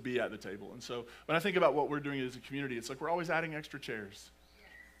want to be at the table. And so when I think about what we're doing as a community, it's like we're always adding extra chairs.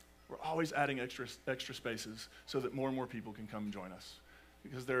 We're always adding extra spaces so that more and more people can come and join us.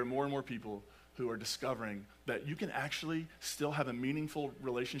 Because there are more and more people who are discovering that you can actually still have a meaningful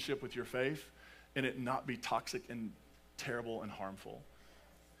relationship with your faith and it not be toxic and terrible and harmful.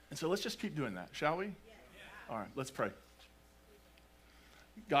 And so let's just keep doing that, shall we? All right, let's pray.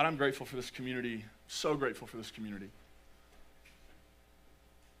 God, I'm grateful for this community, so grateful for this community.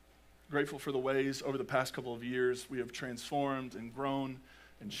 Grateful for the ways over the past couple of years we have transformed and grown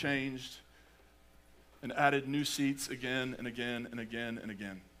and changed and added new seats again and again and again and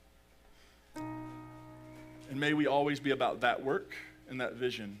again. And may we always be about that work and that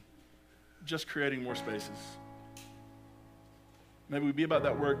vision, just creating more spaces. May we be about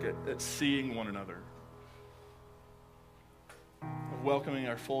that work at seeing one another, of welcoming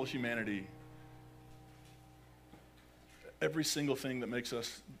our full humanity, every single thing that makes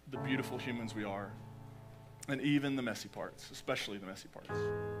us the beautiful humans we are, and even the messy parts, especially the messy parts.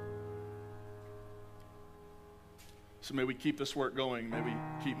 So may we keep this work going, may we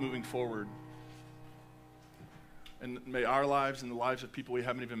keep moving forward, and may our lives and the lives of people we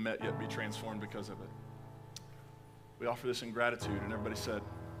haven't even met yet be transformed because of it. We offer this in gratitude, and everybody said,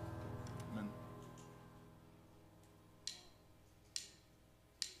 amen.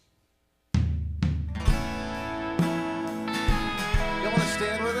 Y'all want to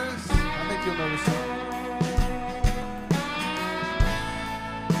stand with us? I think you'll notice something.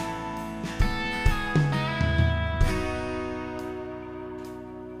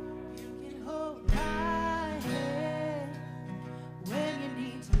 You can hold my hand when you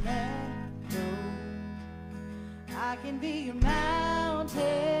need to let go. I can be your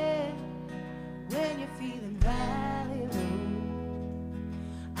mountain when you're feeling valley low.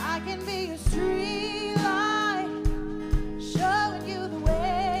 I can be your street light, showing you the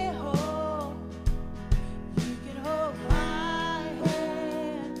way home. You can hold my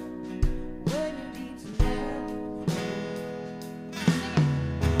hand when you need to let go.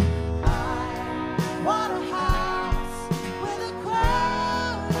 I want a house with a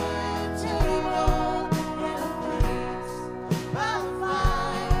crowded table and a place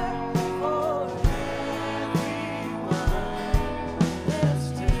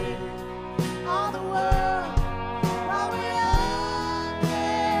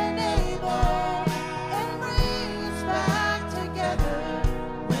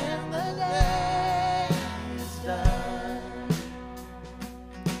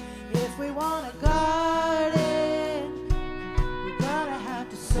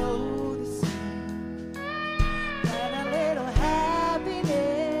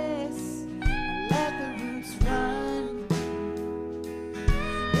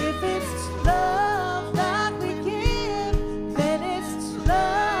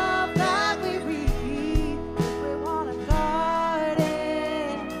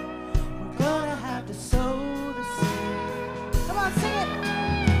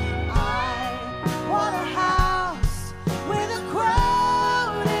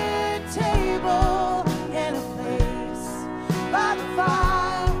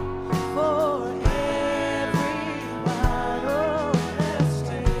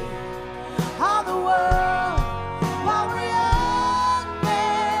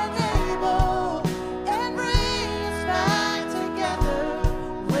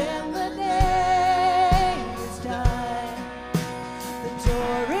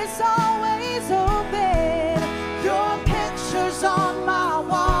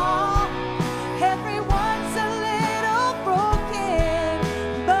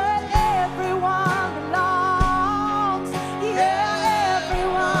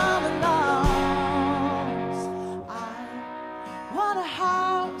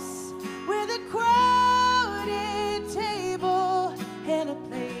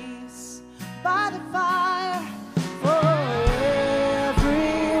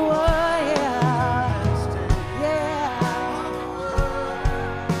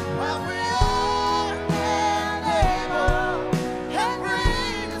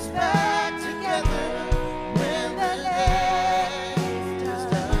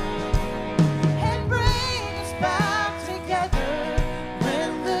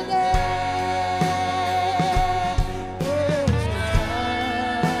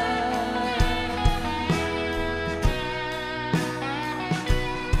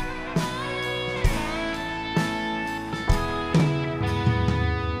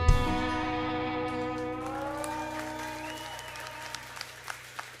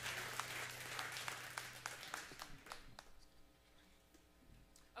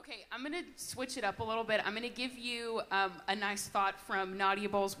I'm going to switch it up a little bit. I'm going to give you a nice thought from Nadia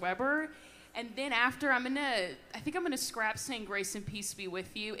Bowles-Weber. And then after, I think I'm going to scrap saying grace and peace be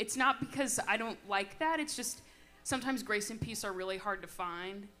with you. It's not because I don't like that. It's just sometimes grace and peace are really hard to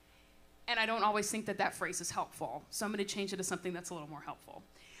find. And I don't always think that that phrase is helpful. So I'm going to change it to something that's a little more helpful.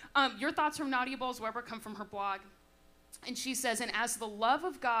 Your thoughts from Nadia Bowles-Weber come from her blog. And she says, and as the love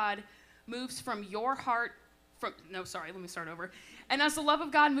of God moves from your heart, And as the love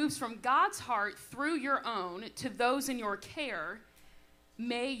of God moves from God's heart through your own to those in your care,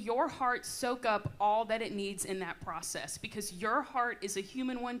 may your heart soak up all that it needs in that process, because your heart is a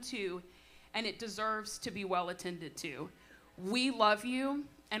human one too, and it deserves to be well attended to. We love you,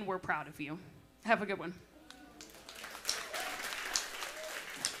 and we're proud of you. Have a good one.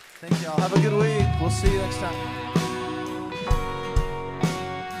 Thank y'all. Have a good week. We'll see you next time.